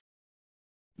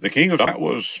 The king of that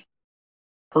was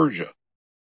Persia.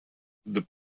 The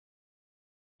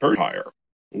Persian Empire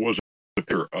was a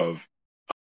picture of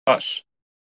us.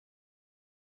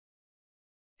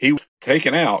 He was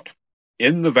taken out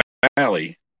in the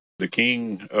valley. The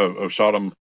king of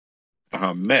Sodom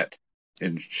met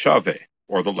in Shaveh,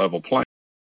 or the level plain.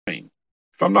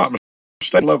 If I'm not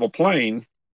mistaken, level plain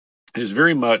is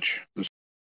very much the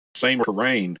same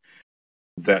terrain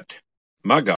that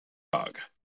Magog,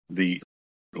 the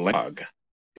Lag,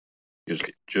 is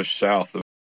just south of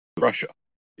Russia.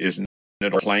 Isn't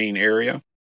it a plain area?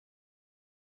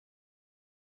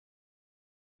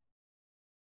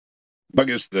 Gog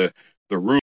is the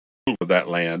ruler of that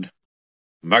land.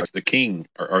 Magog is the king,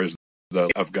 or is the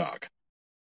of Gog.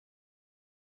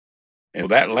 And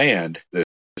that land, the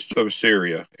south of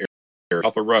Syria,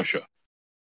 south of Russia,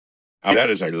 that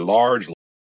is a large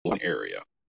area.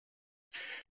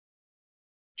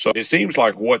 So it seems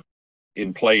like what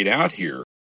is played out here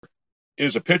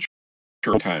is a picture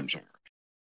of times.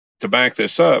 To back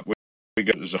this up, we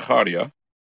get Zechariah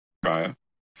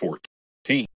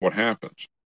 14. What happens?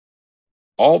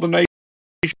 All the nations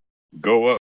go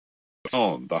up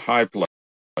on the high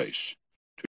place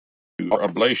to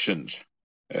oblations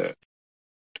at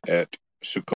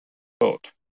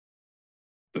Sukkot,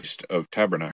 the Feast of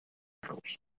Tabernacles.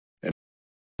 And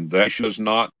that does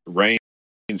not rain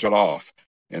it off,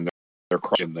 and they're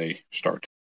crying, and they start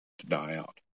to die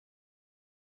out.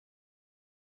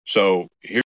 So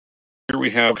here we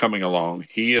have coming along.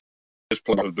 He is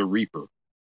part of the reaper,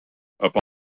 upon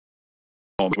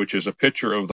which is a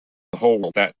picture of the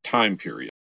whole that time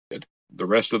period. The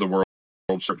rest of the world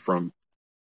from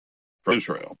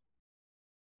Israel,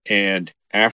 and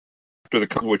after the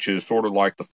which is sort of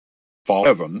like the fall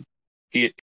of heaven,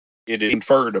 it is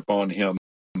inferred upon him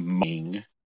being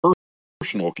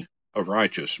personal of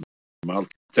righteous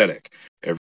Melchizedek.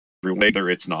 Later,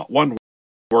 it's not one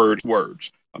word,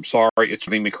 words. I'm sorry, it's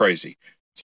making me crazy.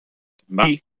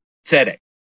 Melchizedek.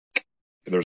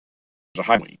 There's a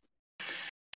high point.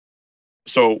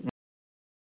 So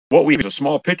what we have is a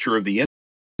small picture of the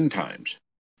end times,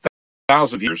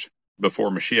 thousands of years before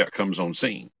Mashiach comes on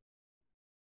scene.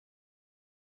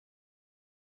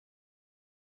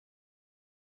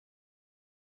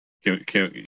 You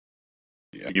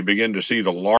begin to see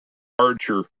the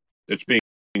larger that's being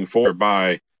formed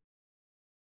by,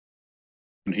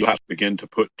 and he has to begin to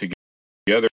put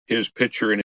together his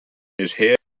picture in his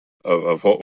head of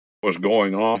what was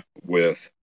going on with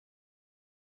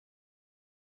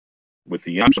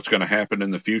the young, what's going to happen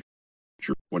in the future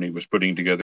when he was putting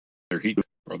together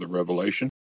or the Revelation.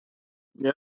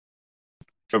 Yep.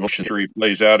 Revelation 3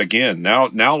 plays out again. Now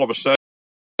all of a sudden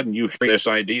you hear this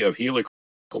idea of helical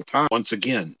time once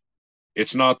again.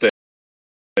 It's not that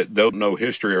don't know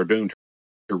history are doomed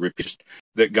to repeat,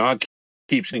 that God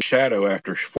keeps in shadow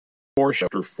after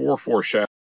foreshadow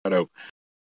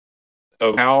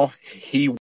of how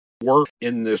he worked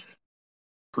in this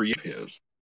creation of his.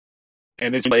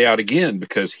 And it's lay out again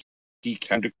because he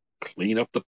kind of clean up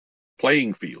the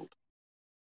playing field.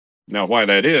 Now, why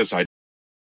that is, I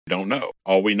don't know.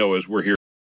 All we know is we're here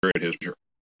at his pleasure.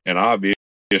 And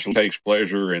obviously takes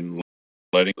pleasure in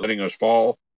letting us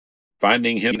fall,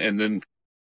 finding him, and then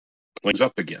cleans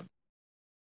up again.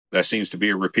 That seems to be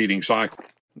a repeating cycle.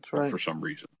 That's right. For some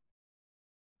reason.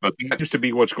 But that seems to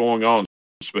be what's going on,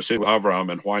 specifically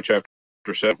Avram, and why chapter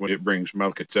 7, when it brings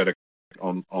Melchizedek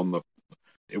on the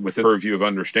within the purview of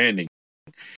understanding.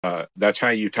 That's how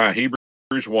you tie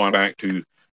Hebrews 1 back to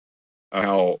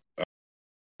how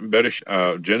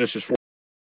Genesis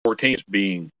 14 is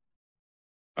being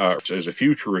as a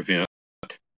future event,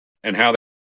 and how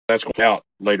that's going out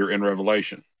later in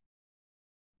Revelation.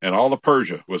 And all of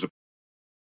Persia was a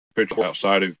picture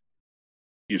outside of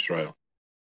Israel.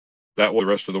 That was the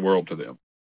rest of the world to them.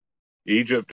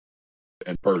 Egypt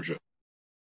and Persia.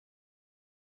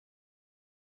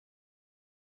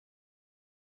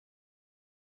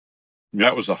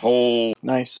 That was the whole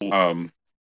Nice.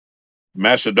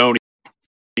 Macedonian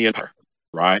Empire,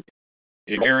 right?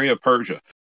 Area of Persia.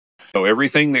 So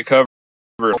everything that covered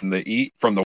from the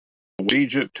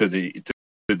Egypt to the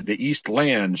east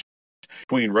lands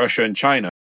between Russia and China,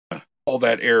 all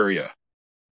that area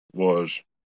was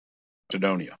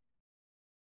Macedonia.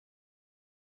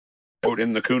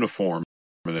 In the cuneiform,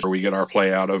 and that's where we get our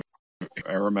play out of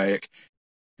Aramaic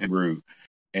and Hebrew.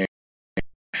 And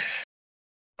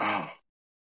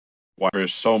why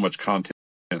there's so much content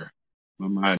there. My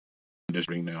mind is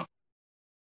reading now.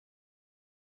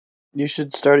 You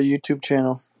should start a YouTube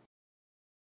channel.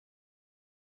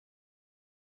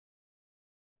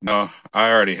 No,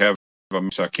 I already have a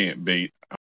mess I can't beat.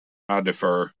 I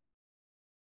defer.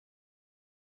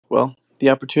 Well, the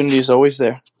opportunity is always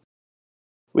there.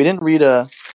 We didn't read the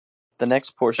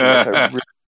next portion, which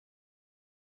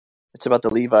it's about the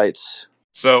Levites.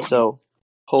 So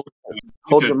hold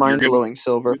your mind blowing,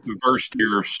 Silver. The verse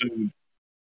here soon.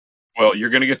 Well,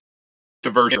 you're going to get the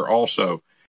verse here also,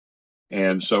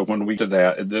 and so when we get to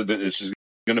that, this is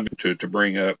going to be to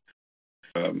bring up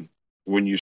when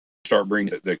you start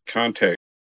bringing the context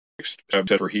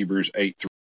for Hebrews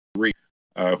 8:3,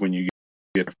 when you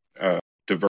get to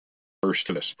verse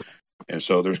to this. And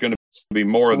so there's going to be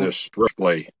more of this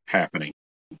play happening.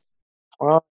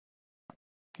 Well,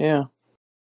 yeah,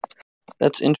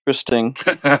 that's interesting.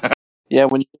 Yeah,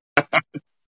 when you get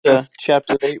to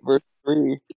chapter 8, verse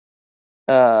 3,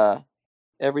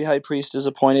 every high priest is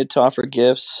appointed to offer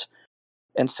gifts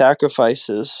and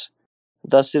sacrifices.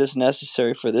 Thus, it is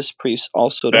necessary for this priest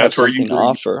also to have That's where something to usually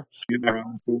offer.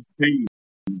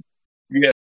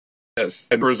 Yes,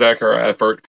 and where Zechariah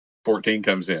 14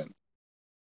 comes in.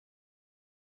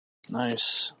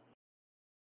 Nice.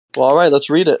 Well, all right, let's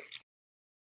read it.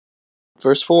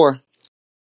 Verse 4.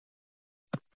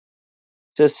 It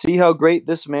says, "See how great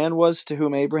this man was, to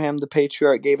whom Abraham the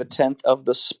patriarch gave a tenth of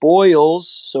the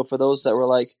spoils." So for those that were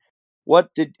like,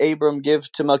 what did Abram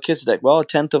give to Melchizedek? Well, a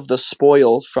tenth of the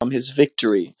spoil from his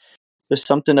victory. There's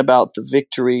something about the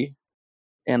victory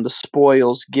and the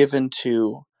spoils given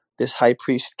to this high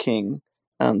priest king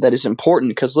that is important,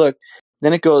 because look,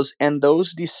 then it goes, "And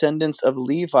those descendants of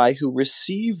Levi who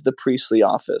receive the priestly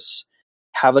office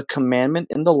have a commandment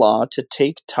in the law to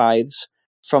take tithes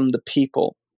from the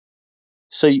people."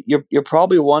 So you're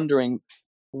probably wondering,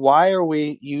 why are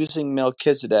we using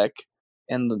Melchizedek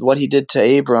and what he did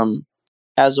to Abram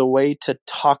as a way to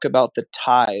talk about the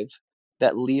tithe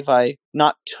that Levi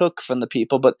not took from the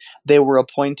people, but they were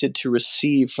appointed to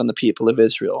receive from the people of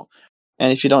Israel.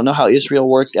 And if you don't know how Israel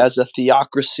worked as a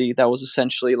theocracy, that was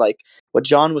essentially like what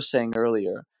John was saying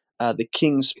earlier, the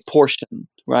king's portion,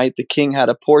 right? The king had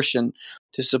a portion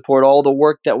to support all the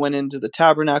work that went into the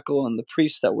tabernacle and the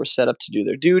priests that were set up to do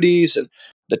their duties and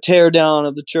the tear down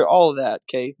of the church, all of that,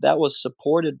 okay? That was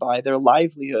supported by their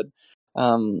livelihood,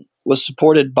 was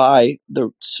supported by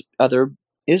the other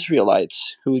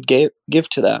Israelites who would give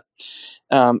to that.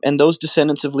 And those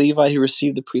descendants of Levi who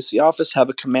received the priestly office have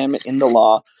a commandment in the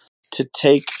law to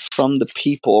take from the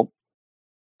people,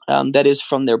 that is,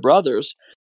 from their brothers,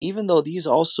 even though these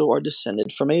also are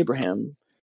descended from Abraham.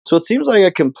 So it seems like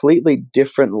a completely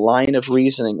different line of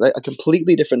reasoning, like a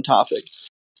completely different topic.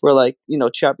 Where, like,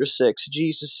 chapter 6,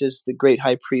 Jesus is the great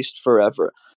high priest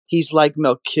forever. He's like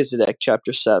Melchizedek,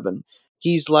 chapter 7.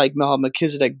 He's like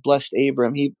Melchizedek blessed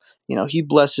Abram. He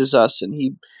blesses us and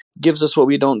he gives us what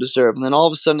we don't deserve. And then all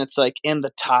of a sudden it's like, in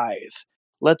the tithe.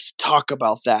 Let's talk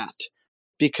about that.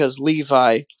 Because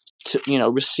Levi,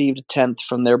 received a tenth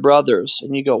from their brothers.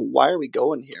 And you go, why are we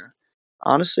going here?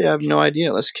 Honestly, I have no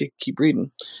idea. Let's keep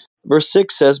reading. Verse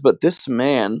 6 says, "But this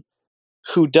man,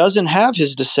 who doesn't have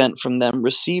his descent from them,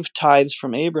 received tithes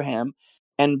from Abraham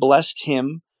and blessed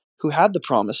him who had the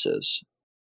promises.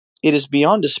 It is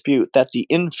beyond dispute that the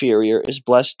inferior is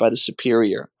blessed by the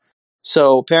superior."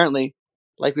 So apparently,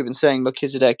 like we've been saying,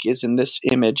 Melchizedek is in this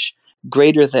image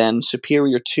greater than,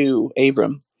 superior to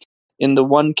Abram. In the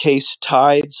one case,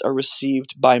 tithes are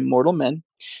received by mortal men.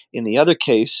 In the other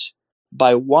case,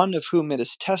 by one of whom it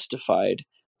is testified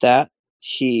that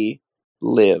he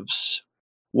lives.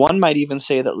 One might even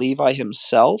say that Levi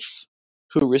himself,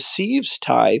 who receives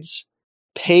tithes,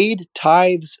 paid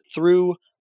tithes through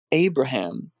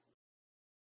Abraham.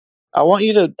 I want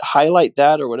you to highlight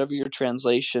that, or whatever your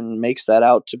translation makes that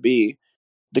out to be.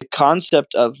 The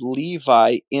concept of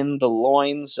Levi in the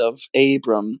loins of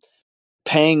Abram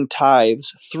paying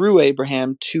tithes through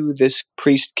Abraham to this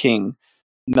priest king,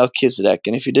 Melchizedek.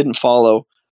 And if you didn't follow,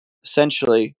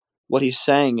 essentially what he's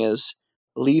saying is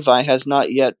Levi has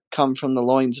not yet come from the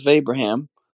loins of Abraham,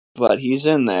 but he's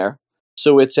in there.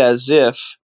 So it's as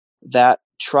if that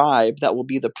tribe, that will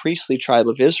be the priestly tribe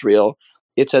of Israel,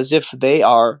 it's as if they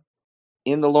are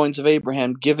in the loins of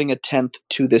Abraham giving a tenth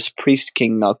to this priest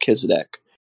king Melchizedek.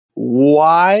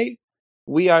 Why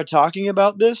we are talking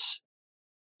about this?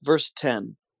 Verse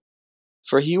 10.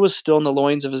 "For he was still in the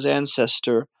loins of his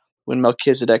ancestor when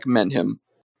Melchizedek met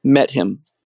him."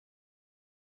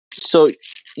 So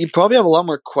you probably have a lot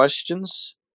more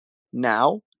questions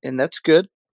now, and that's good,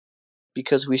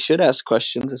 because we should ask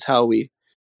questions. It's how we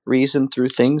reason through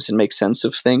things and make sense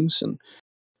of things, and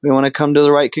we want to come to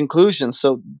the right conclusion.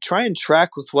 So try and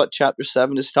track with what chapter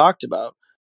 7 is talked about.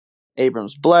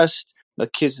 Abram's blessed,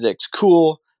 Melchizedek's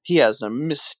cool, he has a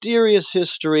mysterious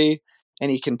history, and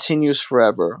he continues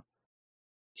forever.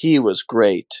 He was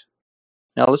great.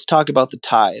 Now let's talk about the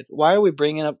tithe. Why are we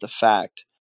bringing up the fact?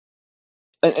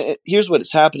 Here's what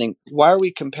is happening. Why are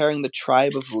we comparing the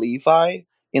tribe of Levi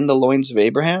in the loins of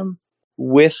Abraham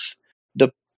with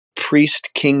the priest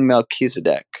king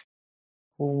Melchizedek?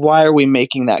 Why are we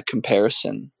making that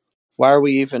comparison? Why are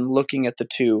we even looking at the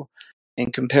two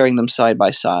and comparing them side by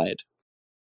side?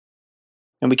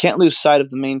 And we can't lose sight of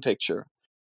the main picture.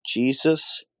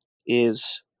 Jesus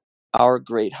is our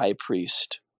great high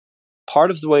priest. Part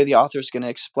of the way the author is going to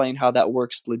explain how that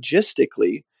works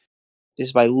logistically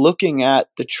is by looking at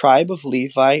the tribe of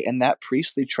Levi and that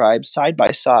priestly tribe side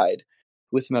by side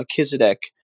with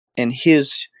Melchizedek and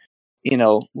his,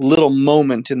 little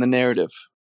moment in the narrative.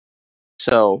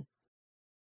 So,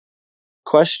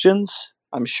 questions?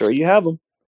 I'm sure you have them.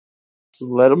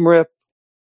 Let them rip.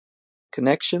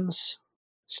 Connections?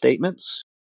 Statements?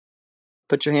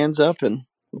 Put your hands up and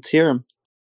let's hear them.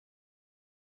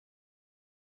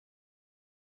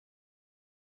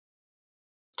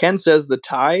 Ken says the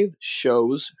tithe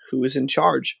shows who is in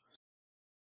charge.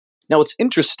 Now, what's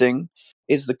interesting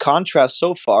is the contrast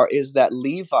so far is that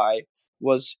Levi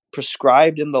was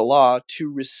prescribed in the law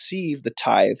to receive the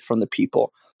tithe from the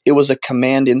people. It was a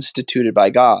command instituted by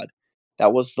God.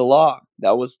 That was the law.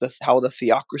 That was how the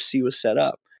theocracy was set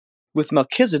up. With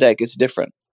Melchizedek, it's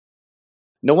different.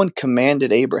 No one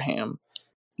commanded Abraham.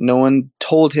 No one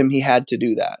told him he had to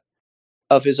do that.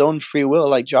 Of his own free will,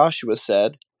 like Joshua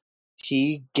said,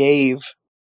 he gave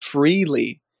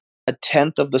freely a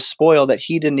tenth of the spoil that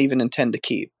he didn't even intend to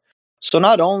keep. So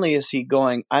not only is he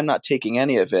going, I'm not taking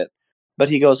any of it, but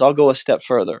he goes, I'll go a step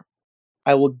further.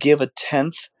 I will give a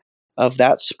tenth of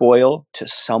that spoil to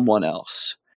someone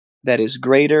else that is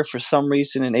greater. For some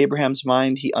reason, in Abraham's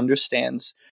mind, he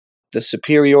understands the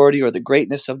superiority or the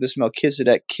greatness of this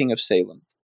Melchizedek, king of Salem.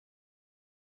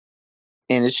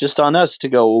 And it's just on us to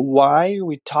go, why are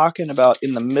we talking about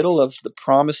in the middle of the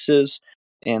promises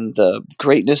and the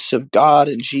greatness of God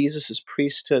and Jesus'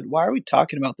 priesthood? Why are we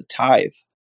talking about the tithe?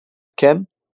 Ken?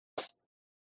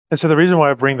 And so the reason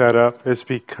why I bring that up is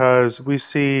because we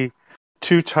see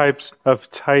two types of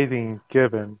tithing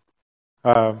given.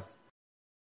 Um,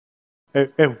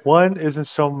 and one isn't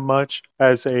so much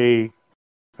as a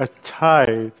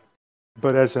tithe,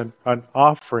 but as an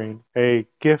offering, a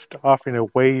gift offering, a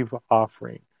wave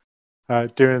offering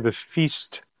during the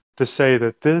feast, to say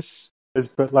that this is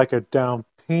but like a down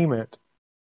payment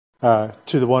to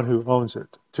the one who owns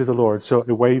it, to the Lord. So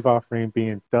a wave offering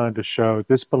being done to show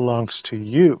this belongs to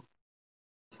you,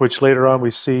 which later on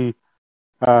we see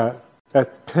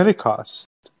at Pentecost,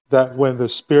 that when the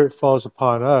Spirit falls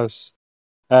upon us,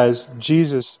 as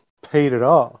Jesus paid it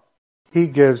all, he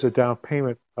gives a down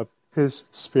payment of his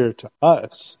Spirit to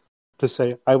us to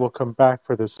say, I will come back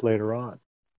for this later on.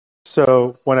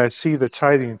 So when I see the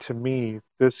tithing, to me,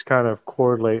 this kind of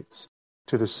correlates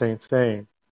to the same thing.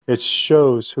 It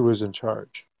shows who is in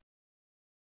charge.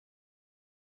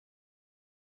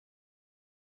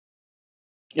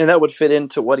 And that would fit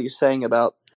into what he's saying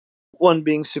about one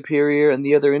being superior and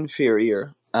the other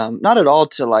inferior. Not at all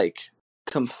to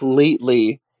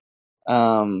completely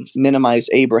minimize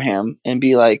Abraham and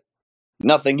be like,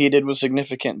 nothing he did was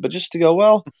significant, but just to go,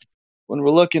 well, when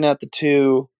we're looking at the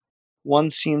two, one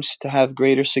seems to have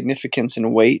greater significance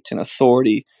and weight and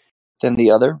authority than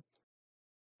the other.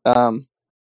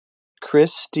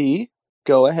 Christy,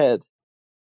 go ahead.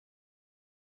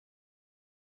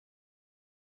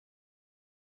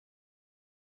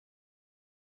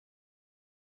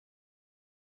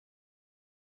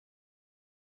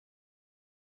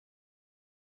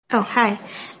 Oh, hi.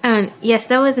 Yes,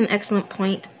 that was an excellent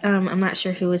point. I'm not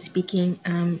sure who was speaking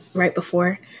right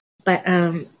before, but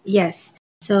yes.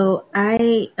 So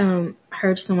I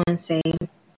heard someone say,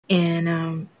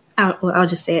 and I'll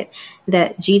just say it,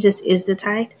 that Jesus is the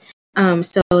tithe.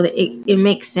 So that it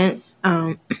makes sense.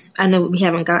 I know we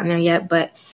haven't gotten there yet,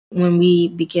 but when we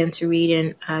begin to read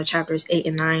in chapters 8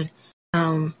 and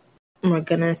 9, we're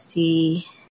gonna see,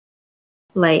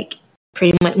 like,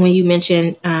 pretty much when you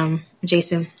mentioned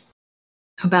Jason,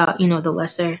 about the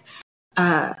lesser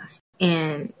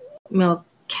and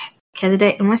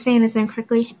Melchizedek. Am I saying his name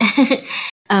correctly?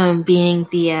 Being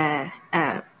the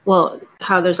well,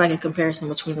 how there's like a comparison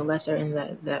between the lesser and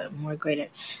the more greater.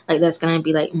 Like that's gonna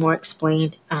be like more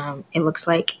explained. It looks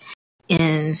like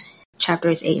in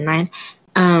chapters 8 and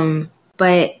 9.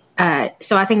 But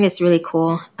so I think it's really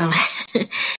cool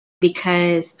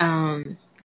because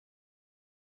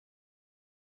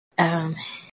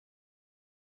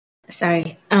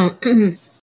sorry.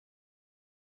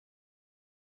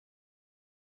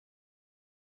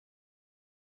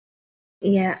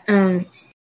 Yeah,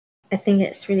 I think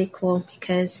it's really cool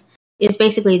because it's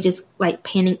basically just like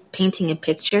painting a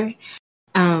picture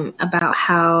about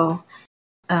how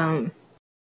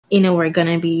we're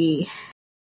gonna be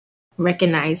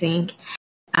recognizing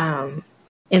in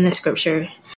the scripture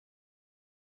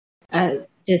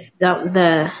just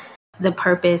the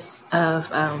purpose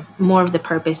of more of the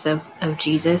purpose of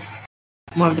Jesus,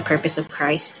 more of the purpose of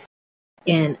Christ,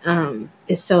 and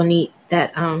it's so neat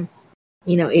that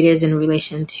it is in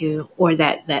relation to, or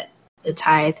that the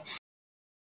tithe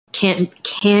can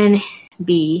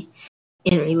be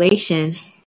in relation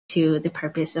to the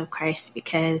purpose of Christ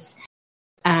because,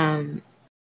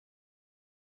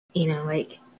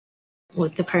 like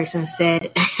what the person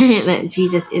said, that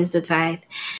Jesus is the tithe.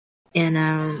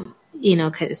 And,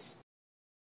 because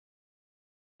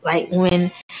like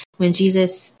when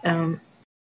Jesus, when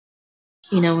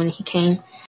he came,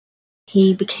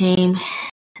 he became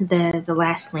the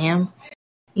last lamb,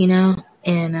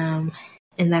 and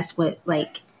that's what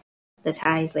like the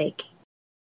tithes like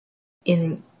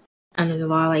in under the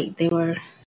law, like they were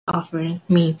offering.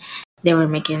 I mean, they were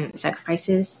making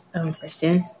sacrifices for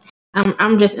sin.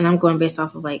 I'm going based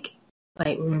off of like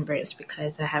remembrance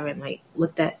because I haven't like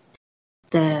looked at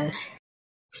the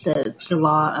the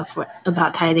law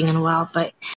about tithing in a while.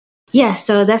 But yeah,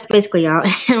 so that's basically all.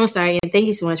 I'm sorry, and thank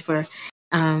you so much for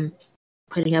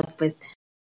putting up with.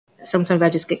 Sometimes I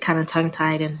just get kind of tongue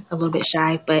tied and a little bit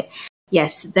shy, but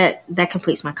yes, that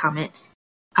completes my comment.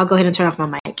 I'll go ahead and turn off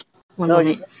my mic. One No, you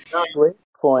moment. make a great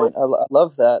point. I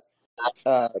love that.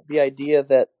 The idea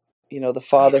that the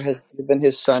Father has given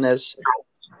His Son as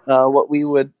what we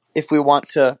would, if we want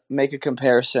to make a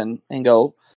comparison and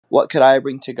go, what could I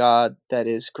bring to God that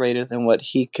is greater than what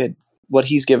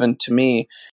He's given to me?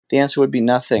 The answer would be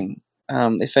nothing.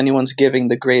 If anyone's giving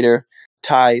the greater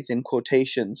tithe in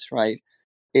quotations, right?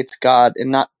 It's God,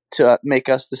 and not to make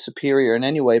us the superior in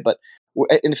any way, but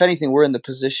and if anything, we're in the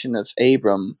position of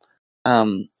Abram.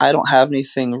 I don't have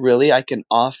anything really I can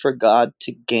offer God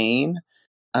to gain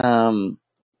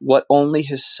what only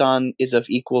His Son is of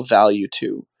equal value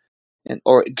to,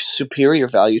 or superior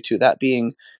value to, that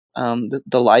being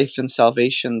the life and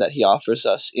salvation that He offers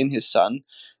us in His Son,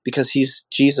 because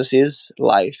Jesus is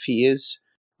life. He is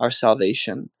our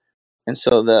salvation. And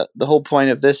so the whole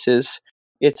point of this is,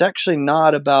 it's actually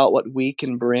not about what we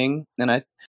can bring, and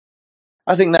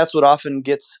I think that's what often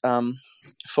gets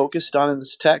focused on in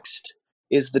this text,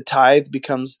 is the tithe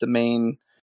becomes the main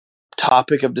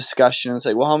topic of discussion. It's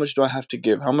like, well, how much do I have to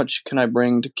give? How much can I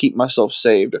bring to keep myself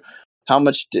saved? How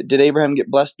much did Abraham get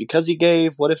blessed because he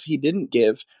gave? What if he didn't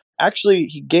give? Actually,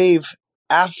 he gave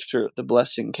after the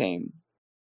blessing came.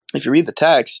 If you read the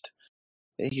text,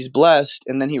 he's blessed,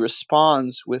 and then he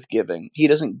responds with giving. He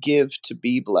doesn't give to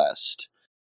be blessed.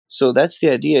 So that's the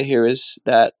idea here, is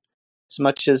that as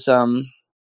much as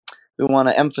we want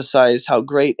to emphasize how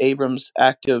great Abram's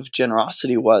act of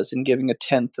generosity was in giving a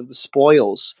tenth of the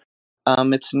spoils,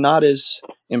 it's not as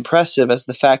impressive as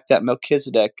the fact that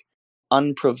Melchizedek,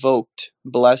 unprovoked,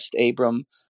 blessed Abram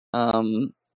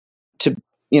to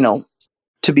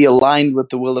to be aligned with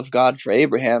the will of God for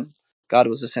Abraham. God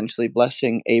was essentially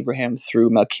blessing Abraham through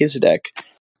Melchizedek.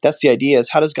 That's the idea, is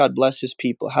how does God bless His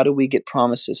people? How do we get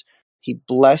promises? He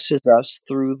blesses us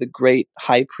through the great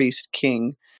high priest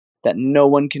king that no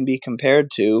one can be compared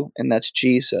to, and that's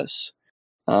Jesus.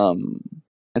 Um,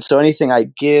 and so anything I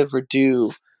give or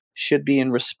do should be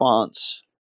in response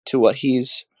to what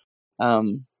He's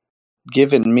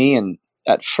given me. And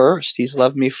at first, He's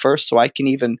loved me first, so I can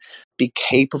even be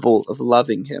capable of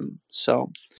loving Him.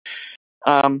 So,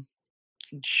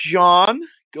 John,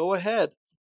 go ahead.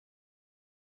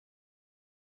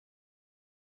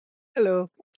 Hello.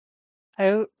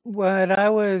 What I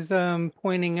was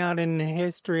pointing out in the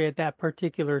history at that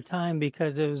particular time,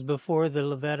 because it was before the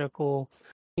Levitical,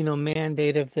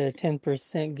 mandate of the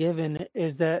 10% given,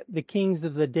 is that the kings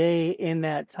of the day in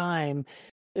that time,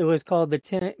 it was called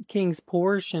the king's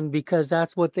portion, because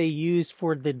that's what they used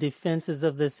for the defenses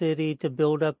of the city, to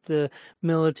build up the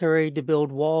military, to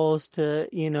build walls, to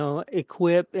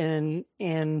equip and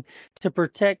to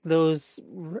protect those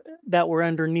that were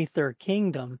underneath their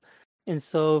kingdom. And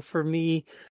so for me,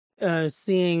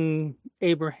 seeing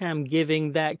Abraham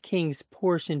giving that king's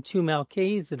portion to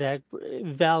Melchizedek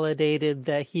validated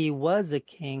that he was a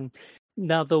king.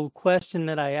 Now, the question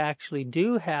that I actually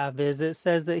do have is, it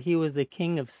says that he was the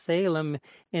king of Salem,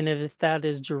 and if that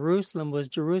is Jerusalem, was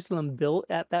Jerusalem built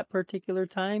at that particular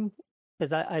time?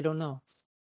 Because I don't know.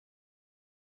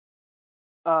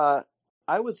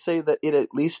 I would say that it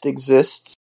at least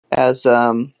exists as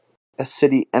a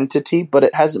city entity, but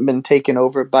it hasn't been taken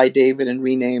over by David and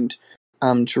renamed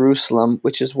Jerusalem,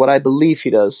 which is what I believe he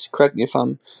does. Correct me if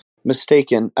I'm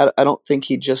mistaken. I don't think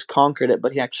he just conquered it,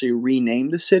 but he actually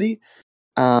renamed the city,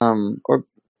 or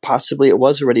possibly it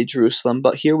was already Jerusalem.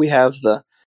 But here we have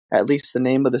at least the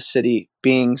name of the city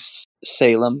being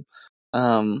Salem,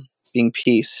 being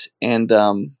peace, and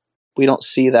we don't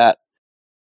see that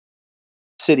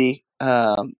city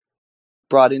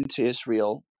brought into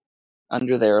Israel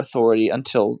under their authority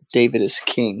until David is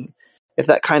king. If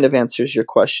that kind of answers your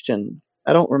question,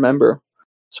 I don't remember.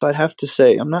 So I'd have to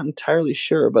say, I'm not entirely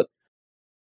sure, but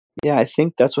yeah, I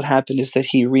think that's what happened, is that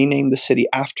he renamed the city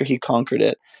after he conquered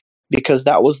it. because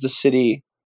that was the city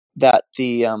that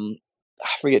the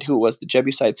I forget who it was, the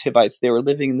Jebusites, Hivites, they were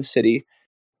living in the city,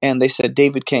 and they said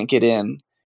David can't get in,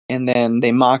 and then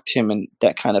they mocked him, and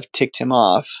that kind of ticked him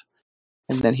off,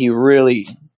 and then he really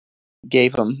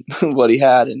gave him what he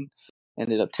had and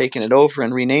ended up taking it over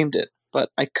and renamed it.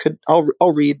 But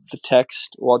I'll read the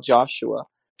text while Joshua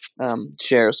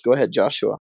shares. Go ahead,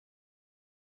 Joshua.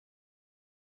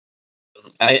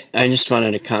 I just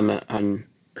wanted to comment on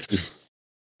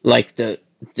like the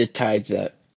tithes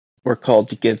that we're called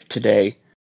to give today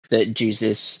that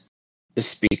Jesus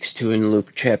speaks to in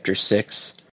Luke chapter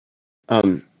 6.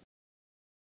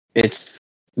 It's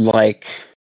like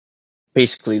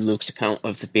basically Luke's account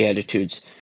of the Beatitudes,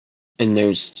 and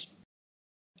there's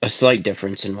a slight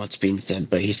difference in what's being said,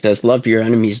 but he says, love your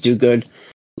enemies, do good,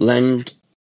 lend,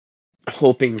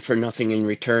 hoping for nothing in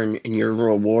return, and your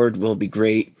reward will be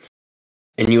great,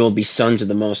 and you will be sons of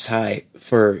the Most High,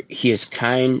 for he is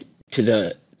kind to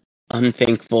the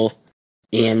unthankful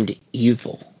and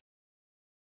evil.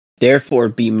 Therefore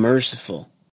be merciful,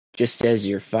 just as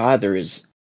your Father is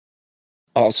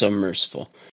also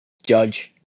merciful.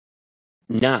 Judge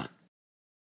not,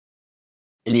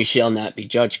 and you shall not be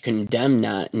judged. Condemn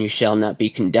not, and you shall not be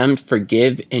condemned.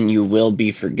 Forgive, and you will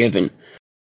be forgiven.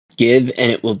 Give,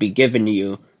 and it will be given to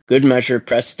you. Good measure,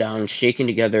 pressed down, shaken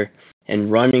together,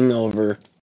 and running over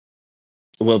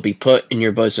will be put in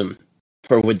your bosom.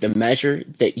 For with the measure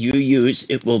that you use,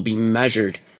 it will be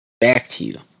measured back to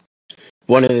you.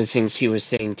 One of the things he was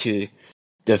saying to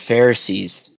the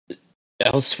Pharisees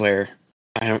elsewhere,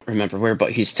 I don't remember where,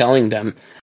 but he's telling them,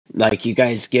 like, you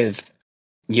guys give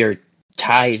your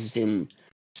tithes and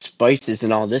spices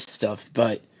and all this stuff,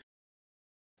 but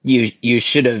you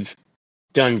should have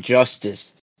done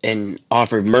justice and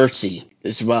offered mercy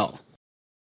as well.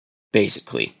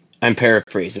 Basically, I'm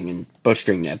paraphrasing and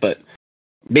butchering that, but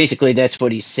basically that's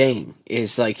what he's saying.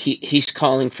 Is like he's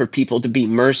calling for people to be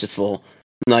merciful.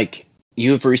 Like,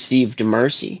 you've received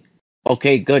mercy,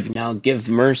 okay, good. Now give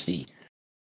mercy,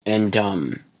 and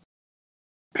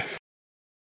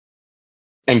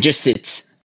just it's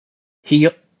he.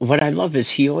 What I love is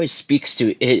he always speaks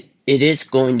to it. It is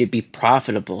going to be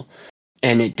profitable,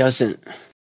 and it doesn't.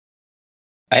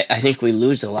 I think we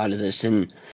lose a lot of this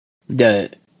in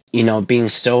the being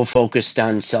so focused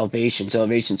on salvation.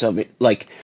 Like,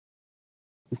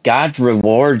 God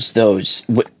rewards those.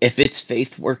 If it's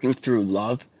faith working through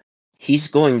love, he's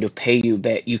going to pay you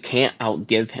back. You can't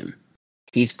outgive him.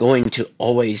 He's going to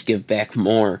always give back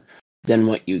more than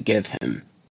what you give him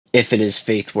if it is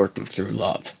faith working through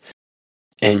love.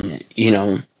 And,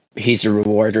 he's a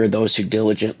rewarder of those who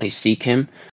diligently seek him.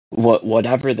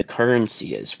 Whatever the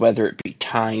currency is, whether it be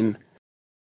time,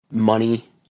 money,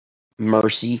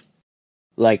 mercy,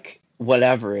 like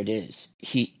whatever it is,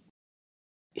 he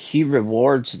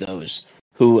rewards those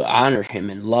who honor him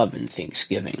in love and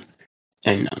thanksgiving.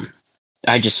 And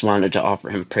I just wanted to offer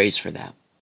him praise for that.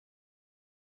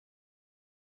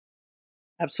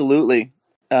 Absolutely.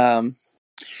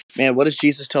 Man, what does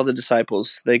Jesus tell the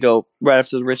disciples? They go right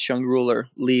after the rich young ruler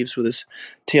leaves with his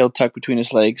tail tucked between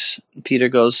his legs. Peter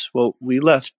goes, well, we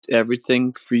left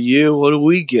everything for you. What do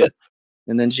we get?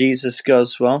 And then Jesus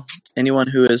goes, well, anyone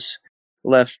who has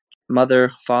left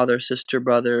mother, father, sister,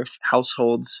 brother,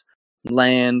 households,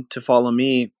 land to follow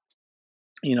me,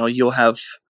 you'll have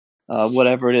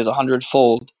whatever it is,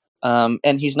 100-fold.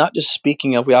 And he's not just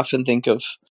speaking of, we often think of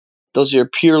those are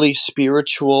purely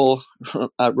spiritual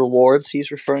rewards he's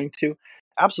referring to.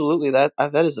 Absolutely, that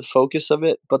is the focus of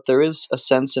it. But there is a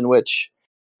sense in which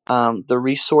the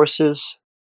resources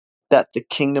that the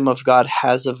kingdom of God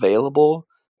has available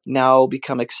now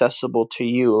become accessible to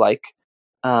you. Like,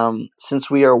 since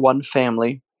we are one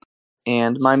family,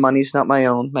 and my money's not my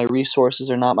own, my resources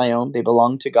are not my own, they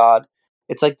belong to God.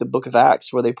 It's like the book of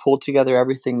Acts where they pull together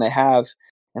everything they have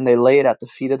and they lay it at the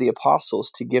feet of the apostles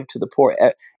to give to the poor.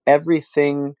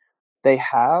 Everything they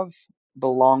have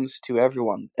belongs to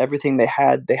everyone. Everything they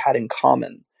had in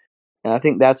common. And I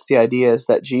think that's the idea, is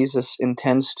that Jesus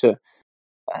intends to,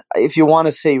 if you want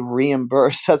to say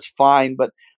reimburse, that's fine,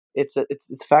 but it's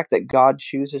the fact that God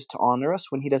chooses to honor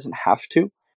us when he doesn't have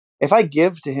to. If I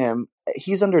give to him,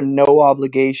 he's under no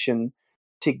obligation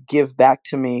to give back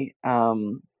to me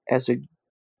as a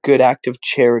good act of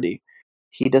charity.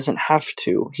 He doesn't have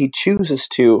to. He chooses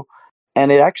to,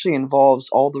 and it actually involves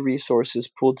all the resources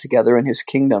pulled together in his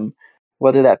kingdom,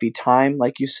 whether that be time,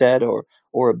 like you said,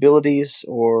 or abilities,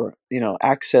 or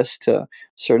access to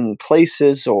certain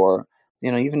places, or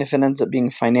even if it ends up being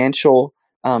financial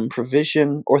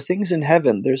provision or things in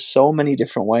heaven. There's so many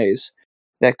different ways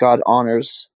that God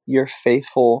honors your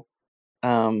faithful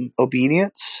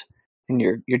obedience and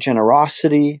your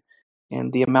generosity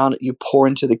and the amount that you pour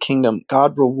into the kingdom,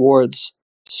 God rewards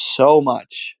so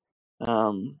much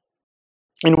in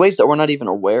ways that we're not even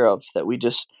aware of, that we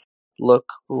just look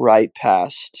right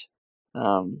past.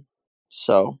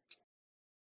 So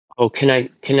Oh, can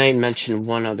I mention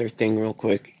one other thing real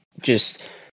quick? Just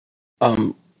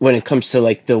when it comes to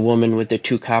like the woman with the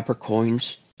 2 copper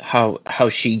coins, how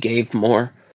she gave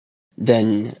more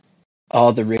than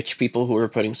all the rich people who were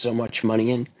putting so much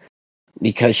money in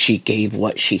because she gave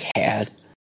what she had.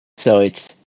 So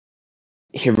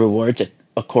he rewards it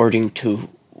according to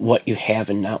what you have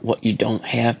and not what you don't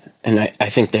have. And I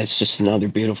think that's just another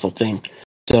beautiful thing.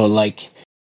 So like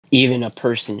even a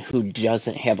person who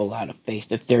doesn't have a lot of faith,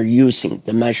 if they're using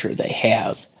the measure they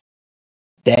have,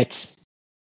 that's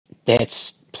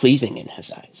pleasing in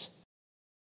his eyes.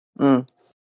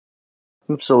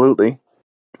 absolutely,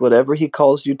 whatever he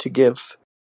calls you to give,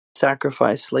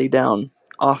 sacrifice, lay down,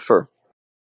 offer,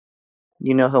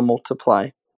 he'll multiply.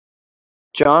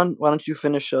 John, why don't you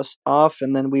finish us off,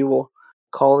 and then we will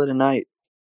call it a night.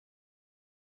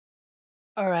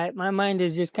 All right, my mind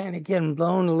is just kind of getting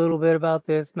blown a little bit about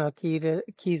this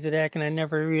Melchizedek, and I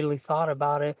never really thought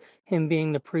about it. Him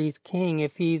being the priest king,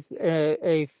 if he's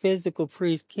a physical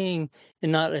priest king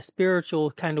and not a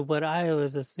spiritual, kind of what I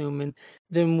was assuming,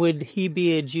 then would he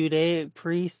be a Judaic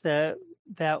priest that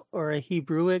or a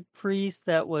Hebrewic priest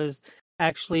that was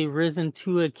actually risen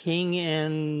to a king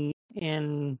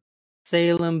in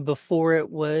Salem before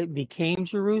it became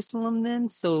Jerusalem? Then,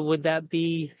 so would that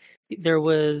be? There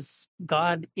was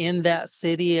God in that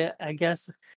city, I guess,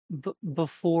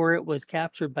 before it was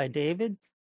captured by David?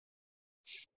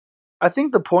 I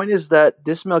think the point is that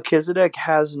this Melchizedek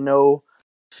has no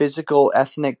physical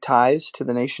ethnic ties to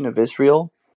the nation of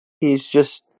Israel. He's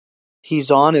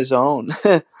on his own.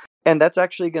 And that's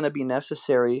actually going to be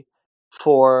necessary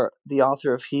for the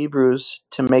author of Hebrews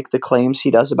to make the claims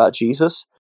he does about Jesus,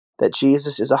 that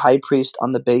Jesus is a high priest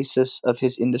on the basis of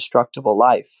his indestructible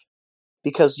life.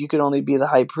 Because you could only be the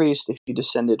high priest if you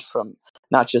descended from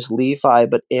not just Levi,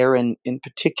 but Aaron in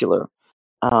particular.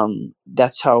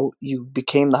 That's how you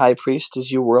became the high priest,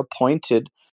 as you were appointed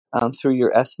through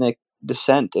your ethnic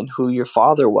descent and who your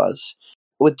father was.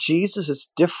 With Jesus, it's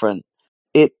different.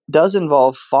 It does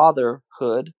involve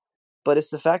fatherhood, but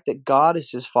it's the fact that God is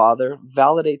his father,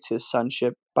 validates his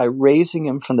sonship by raising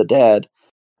him from the dead,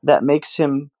 that makes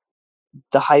him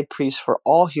the high priest for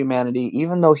all humanity,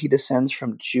 even though he descends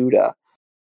from Judah.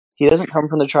 He doesn't come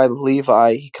from the tribe of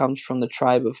Levi, he comes from the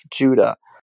tribe of Judah.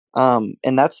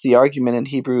 And that's the argument in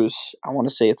Hebrews. I want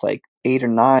to say it's like 8 or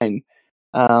 9.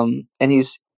 And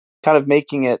he's kind of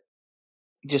making it,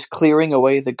 just clearing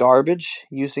away the garbage,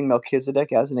 using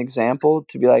Melchizedek as an example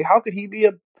to be like, how could he be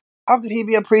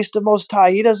a priest of Most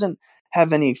High? He doesn't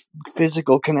have any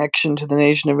physical connection to the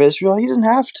nation of Israel. He doesn't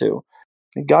have to.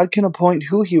 God can appoint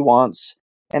who he wants.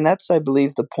 And that's, I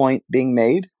believe, the point being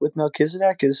made with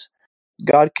Melchizedek is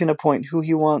God can appoint who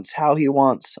he wants, how he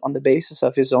wants, on the basis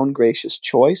of his own gracious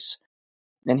choice,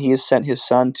 and he has sent his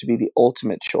son to be the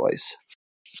ultimate choice.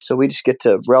 So we just get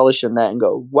to relish in that and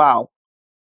go, wow,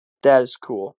 that is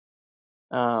cool.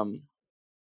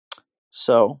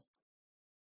 So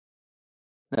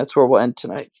that's where we'll end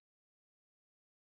tonight.